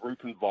also the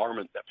group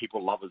environment that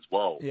people love as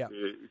well. Yeah.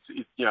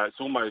 It's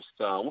almost,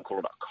 I won't call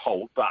it a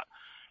cult, but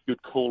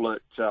you'd call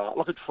it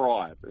like a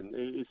tribe. And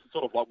it's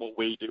sort of like what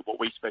we do, what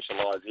we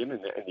specialise in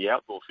the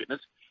outdoor fitness,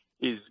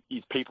 is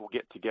people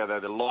get together,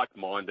 they're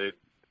like-minded,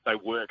 they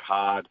work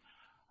hard,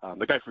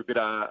 they go for a bit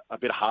of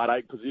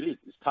heartache, because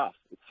it's tough,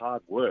 it's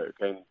hard work.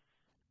 And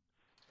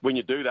when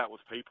you do that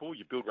with people,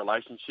 you build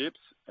relationships,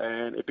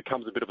 and it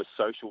becomes a bit of a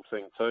social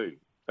thing too.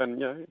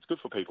 And, it's good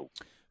for people.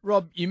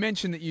 Rob, you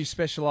mentioned that you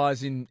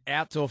specialise in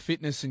outdoor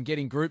fitness and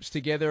getting groups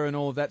together and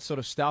all of that sort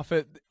of stuff.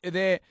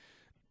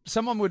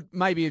 Someone would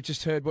maybe have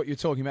just heard what you're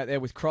talking about there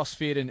with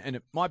CrossFit, and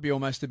it might be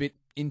almost a bit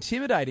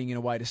intimidating in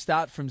a way to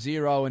start from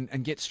zero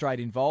and get straight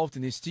involved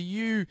in this. Do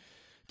you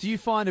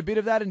find a bit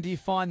of that, and do you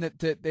find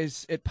that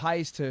it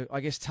pays to, I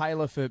guess,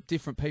 tailor for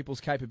different people's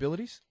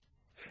capabilities?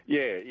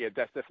 Yeah,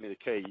 that's definitely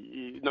the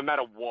key. No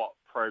matter what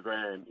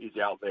program is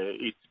out there,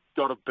 it's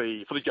got to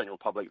be, for the general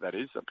public, that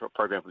is, a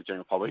program for the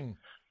general public,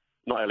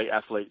 not elite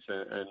athletes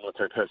and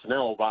military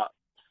personnel, but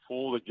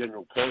for the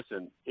general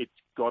person, it's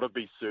got to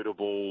be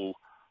suitable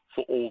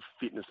for all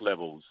fitness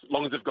levels, as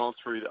long as they've gone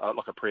through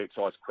like a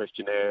pre-exercise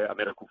questionnaire, a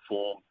medical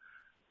form,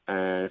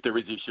 and if there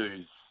is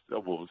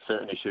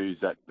certain issues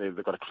that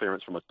they've got a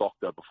clearance from a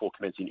doctor before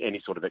commencing any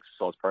sort of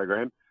exercise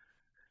program.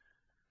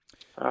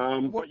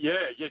 But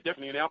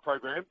definitely in our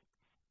program,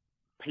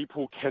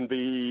 people can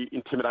be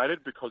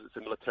intimidated because it's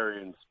a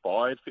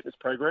military-inspired fitness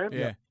program.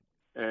 Yeah.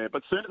 But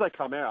as soon as they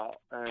come out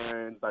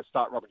and they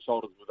start rubbing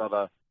shoulders with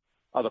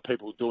other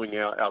people doing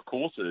our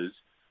courses,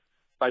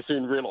 they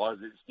soon realise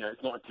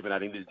it's not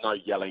intimidating. There's no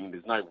yelling,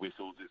 there's no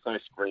whistles, there's no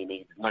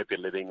screaming, there's no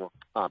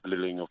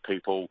belittling of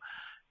people.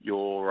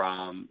 You're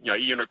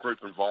in a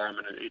group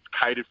environment, and it's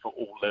catered for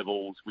all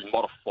levels. We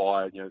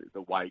modify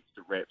the weights,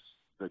 the reps,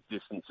 the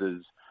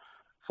distances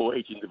for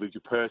each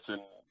individual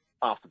person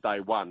after day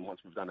one,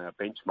 once we've done our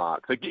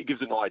benchmark. So it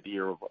gives an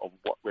idea of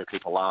where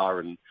people are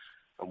and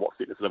and what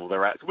fitness level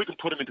they're at. So we can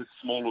put them into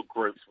smaller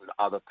groups with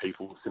other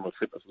people with similar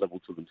fitness level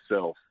to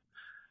themselves.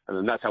 And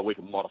then that's how we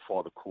can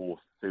modify the course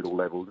to suit all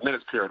levels. And then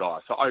it's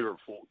periodised. So over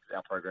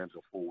our programs are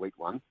a 4-week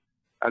one.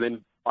 And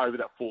then over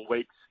that 4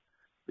 weeks,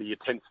 the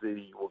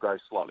intensity will go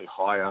slightly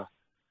higher.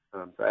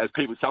 So as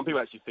some people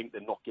actually think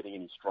they're not getting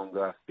any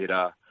stronger,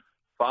 fitter,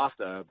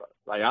 faster, but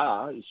they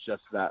are. It's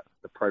just that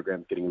the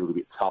program's getting a little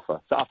bit tougher.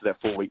 So after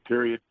that 4-week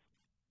period,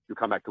 you'll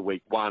come back to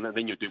week 1, and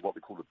then you'll do what we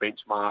call the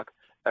benchmark,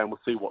 and we'll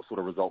see what sort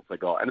of results they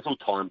got. And it's all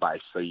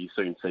time-based, so you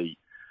soon see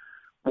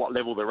what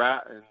level they're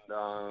at.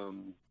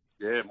 And,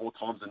 more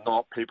times than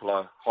not, people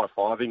are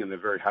high-fiving, and they're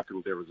very happy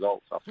with their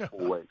results after 4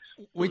 weeks.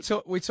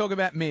 We talk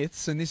about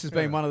myths, and this has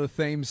been one of the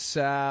themes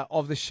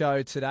of the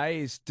show today,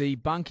 is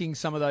debunking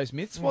some of those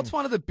myths. What's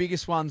one of the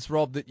biggest ones,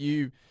 Rob, that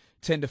you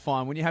tend to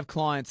find when you have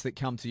clients that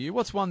come to you?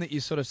 What's one that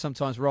you sort of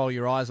sometimes roll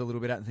your eyes a little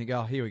bit at and think,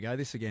 oh, here we go,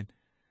 this again?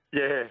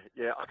 Yeah.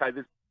 Okay,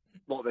 there's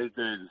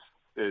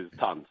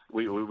tons.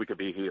 We could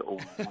be here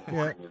all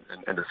morning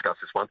and discuss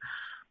this one.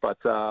 But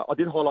I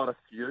did highlight a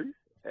few,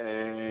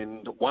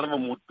 and one of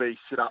them would be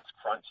sit-ups,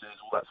 crunches,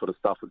 all that sort of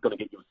stuff is going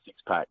to get you a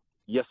six-pack.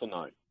 Yes or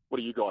no? What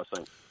do you guys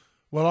think?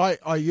 Well,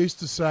 I used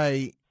to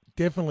say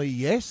definitely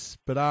yes,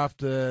 but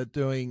after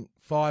doing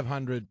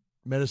 500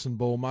 medicine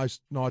ball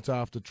most nights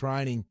after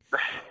training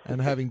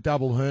and having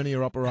double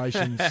hernia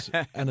operations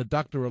and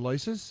adductor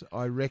releases,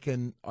 I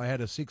reckon I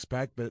had a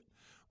six-pack, but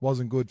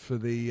wasn't good for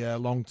the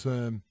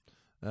long-term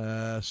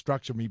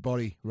structure of my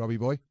body, Robbie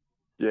boy.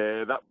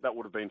 Yeah, that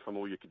would have been from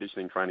all your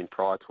conditioning training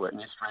prior to it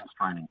and your strength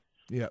training.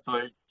 Yeah.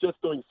 So just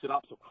doing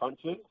sit-ups or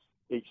crunches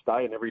each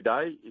day and every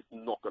day is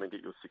not going to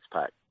get you a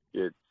six-pack.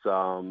 It's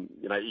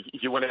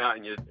if you went out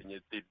and you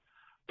did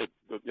the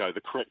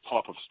correct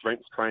type of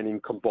strength training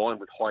combined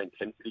with high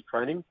intensity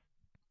training,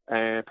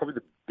 and probably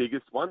the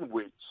biggest one,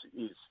 which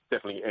is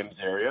definitely M's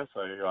area.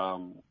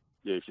 So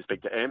if you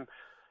speak to M,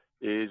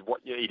 is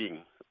what you're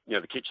eating.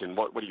 The kitchen.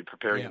 What are you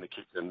preparing in the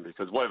kitchen?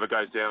 Because whatever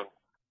goes down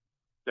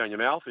your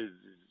mouth is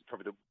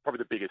probably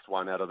the biggest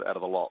one out of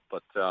the lot.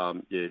 But a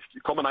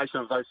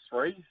combination of those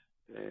three,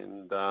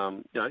 and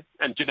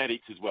and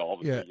genetics as well.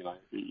 Obviously,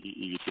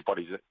 your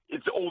body's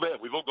it's all there.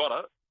 We've all got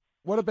it.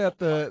 What about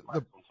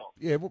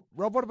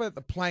Rob? What about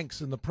the planks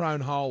and the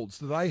prone holds?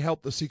 Do they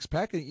help the six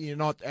pack? You're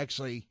not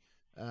actually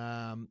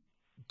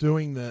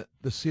doing the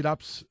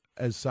sit-ups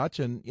as such,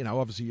 and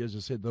obviously, as I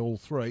said, they're all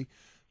three.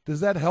 Does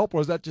that help,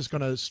 or is that just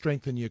going to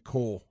strengthen your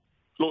core?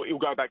 Look, it'll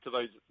go back to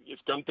those. It's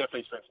going to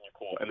definitely strengthen your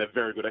core, and they're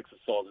very good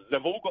exercises.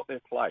 They've all got their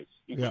place,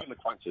 including the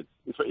crunches.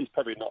 It's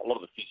probably not a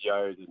lot of the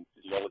physios and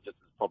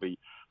physiologists. Is probably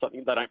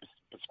something they don't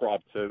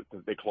prescribe to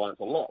their clients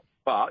a lot.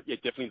 But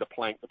definitely the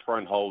plank, the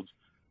prone holds.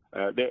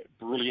 They're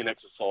brilliant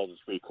exercises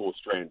for your core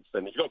strength.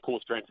 And if you've got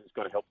core strength, it's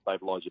going to help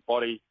stabilise your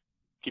body,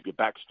 keep your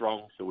back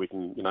strong, so we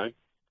can go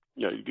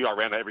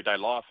around everyday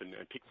life and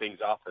pick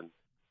things up and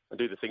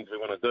do the things we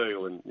want to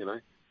do, and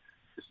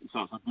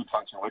so it's a good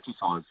functional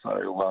exercise.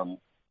 So,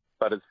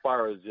 but as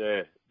far as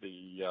where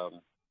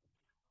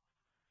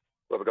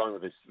we're going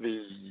with this,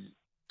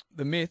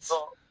 the myths.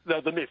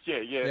 The myths,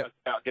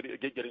 about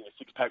getting a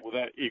six-pack with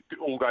that, it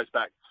all goes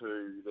back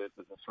to the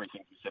three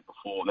things we said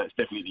before. That's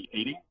definitely the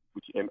eating,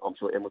 which I'm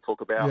sure Em will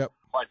talk about,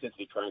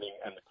 high-intensity training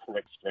and the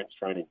correct strength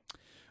training.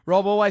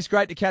 Rob, always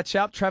great to catch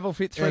up.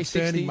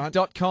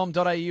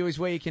 Travelfit360.com.au is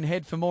where you can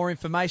head for more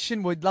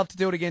information. We'd love to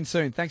do it again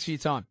soon. Thanks for your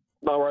time.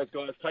 No worries,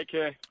 guys. Take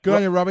care. Good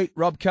on you, Robbie.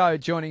 Rob Coe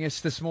joining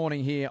us this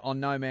morning here on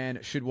No Man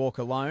Should Walk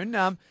Alone.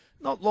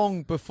 Not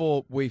long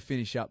before we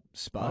finish up,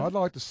 Spud. I'd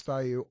like to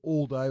stay here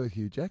all day with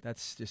you, Jack.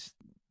 That's just...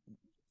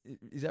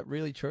 Is that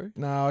really true?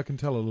 No, I can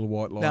tell a little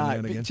white lie now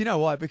and again. Do you know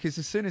why? Because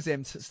as soon as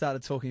Em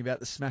started talking about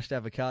the smashed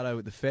avocado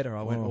with the feta,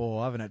 I went,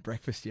 I haven't had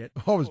breakfast yet.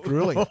 I was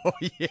drooling. Oh,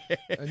 yeah.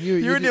 And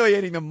you were nearly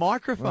eating the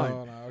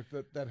microphone. Oh,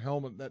 no, that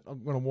helmet,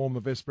 I'm going to warm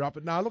the Vespa up.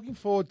 But no, looking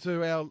forward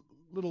to our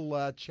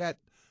little chat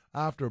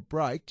after a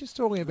break. Just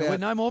talking about... Well,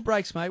 no more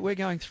breaks, mate. We're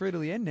going through to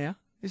the end now.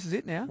 This is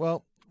it now.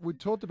 Well, we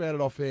talked about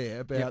it off air,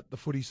 about the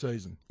footy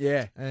season.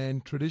 Yeah.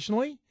 And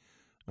traditionally,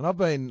 and I've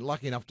been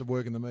lucky enough to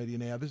work in the media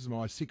now, this is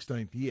my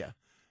 16th year.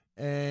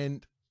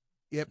 And,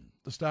 the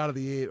start of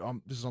the year,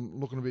 I'm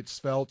looking a bit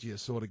svelte. You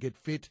sort of get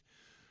fit.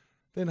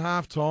 Then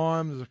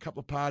half-time, there's a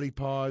couple of party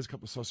pies, a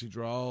couple of sausage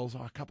rolls.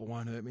 A couple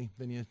won't hurt me.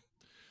 Then,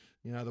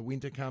 the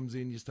winter comes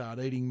in, you start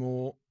eating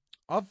more.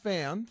 I've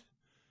found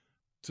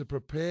to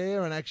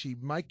prepare and actually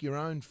make your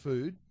own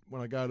food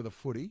when I go to the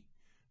footy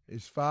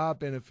is far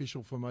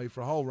beneficial for me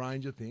for a whole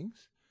range of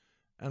things.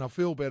 And I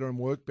feel better and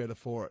work better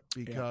for it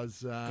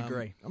because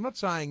agree. I'm not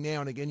saying now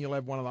and again you'll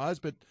have one of those,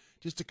 but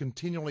just to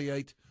continually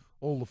eat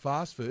all the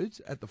fast foods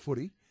at the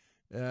footy,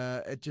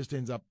 it just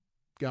ends up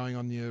going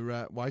on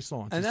your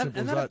waistline. And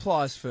that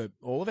applies for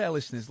all of our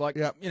listeners. Like,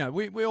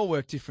 we all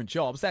work different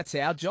jobs. That's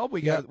our job.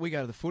 We go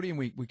to the footy and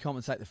we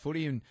compensate the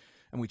footy and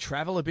we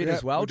travel a bit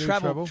as well.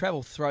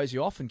 Travel throws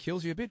you off and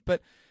kills you a bit.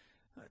 But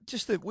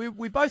just that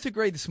we both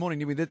agreed this morning,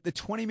 didn't we, that the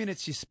 20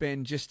 minutes you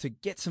spend just to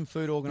get some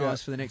food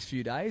organised for the next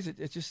few days,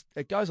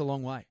 it goes a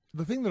long way.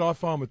 The thing that I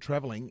find with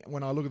travelling,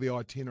 when I look at the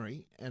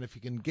itinerary, and if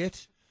you can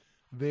get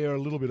there a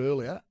little bit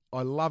earlier,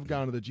 I love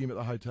going to the gym at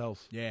the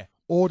hotels. Yeah.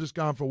 Or just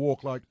going for a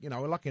walk. Like, you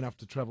know, we're lucky enough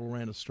to travel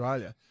around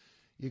Australia.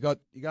 You go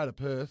to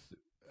Perth,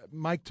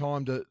 make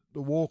time to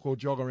walk or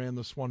jog around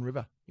the Swan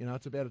River. You know,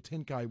 it's about a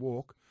 10K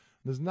walk.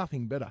 There's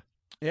nothing better.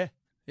 Yeah.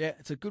 Yeah,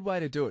 it's a good way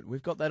to do it.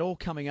 We've got that all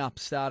coming up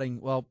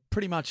starting, well,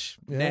 pretty much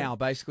now.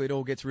 Basically, it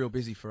all gets real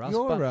busy for us.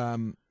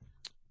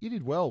 You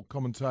did well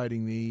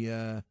commentating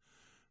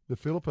the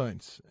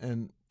Philippines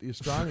and the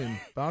Australian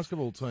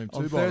basketball team too.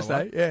 On by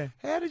Thursday, the way.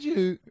 How did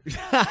you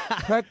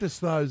practice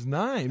those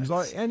names?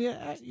 And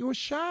you were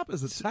sharp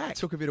as a tack.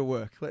 Took a bit of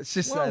work. Let's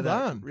just Well say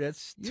done. that.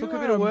 Took a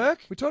bit of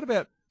work. We talked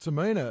about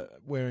Tamina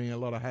wearing a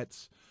lot of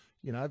hats,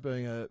 you know,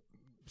 being a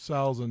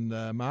sales and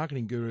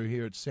marketing guru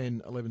here at Sen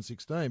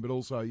 1116, but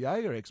also a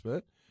Jaeger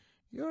expert.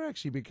 You're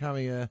actually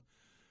becoming a...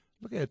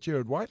 Look at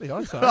Gerard Waitley,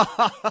 I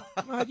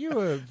say. Mate, you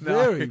were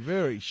very,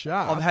 very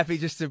sharp. I'm happy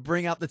just to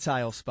bring up the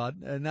tail,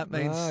 Spud, and that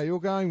means... you're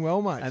going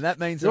well, mate. And that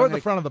means... You're at the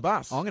front of the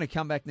bus. I'm going to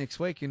come back next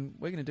week, and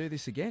we're going to do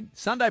this again.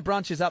 Sunday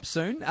brunch is up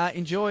soon.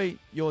 Enjoy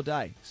your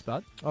day,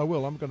 Spud. I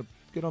will. I'm going to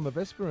get on the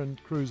Vespa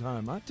and cruise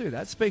home, mate. Do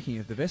that. Speaking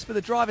of the Vespa,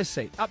 the driver's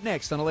seat, up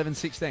next on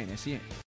 1116 SEN.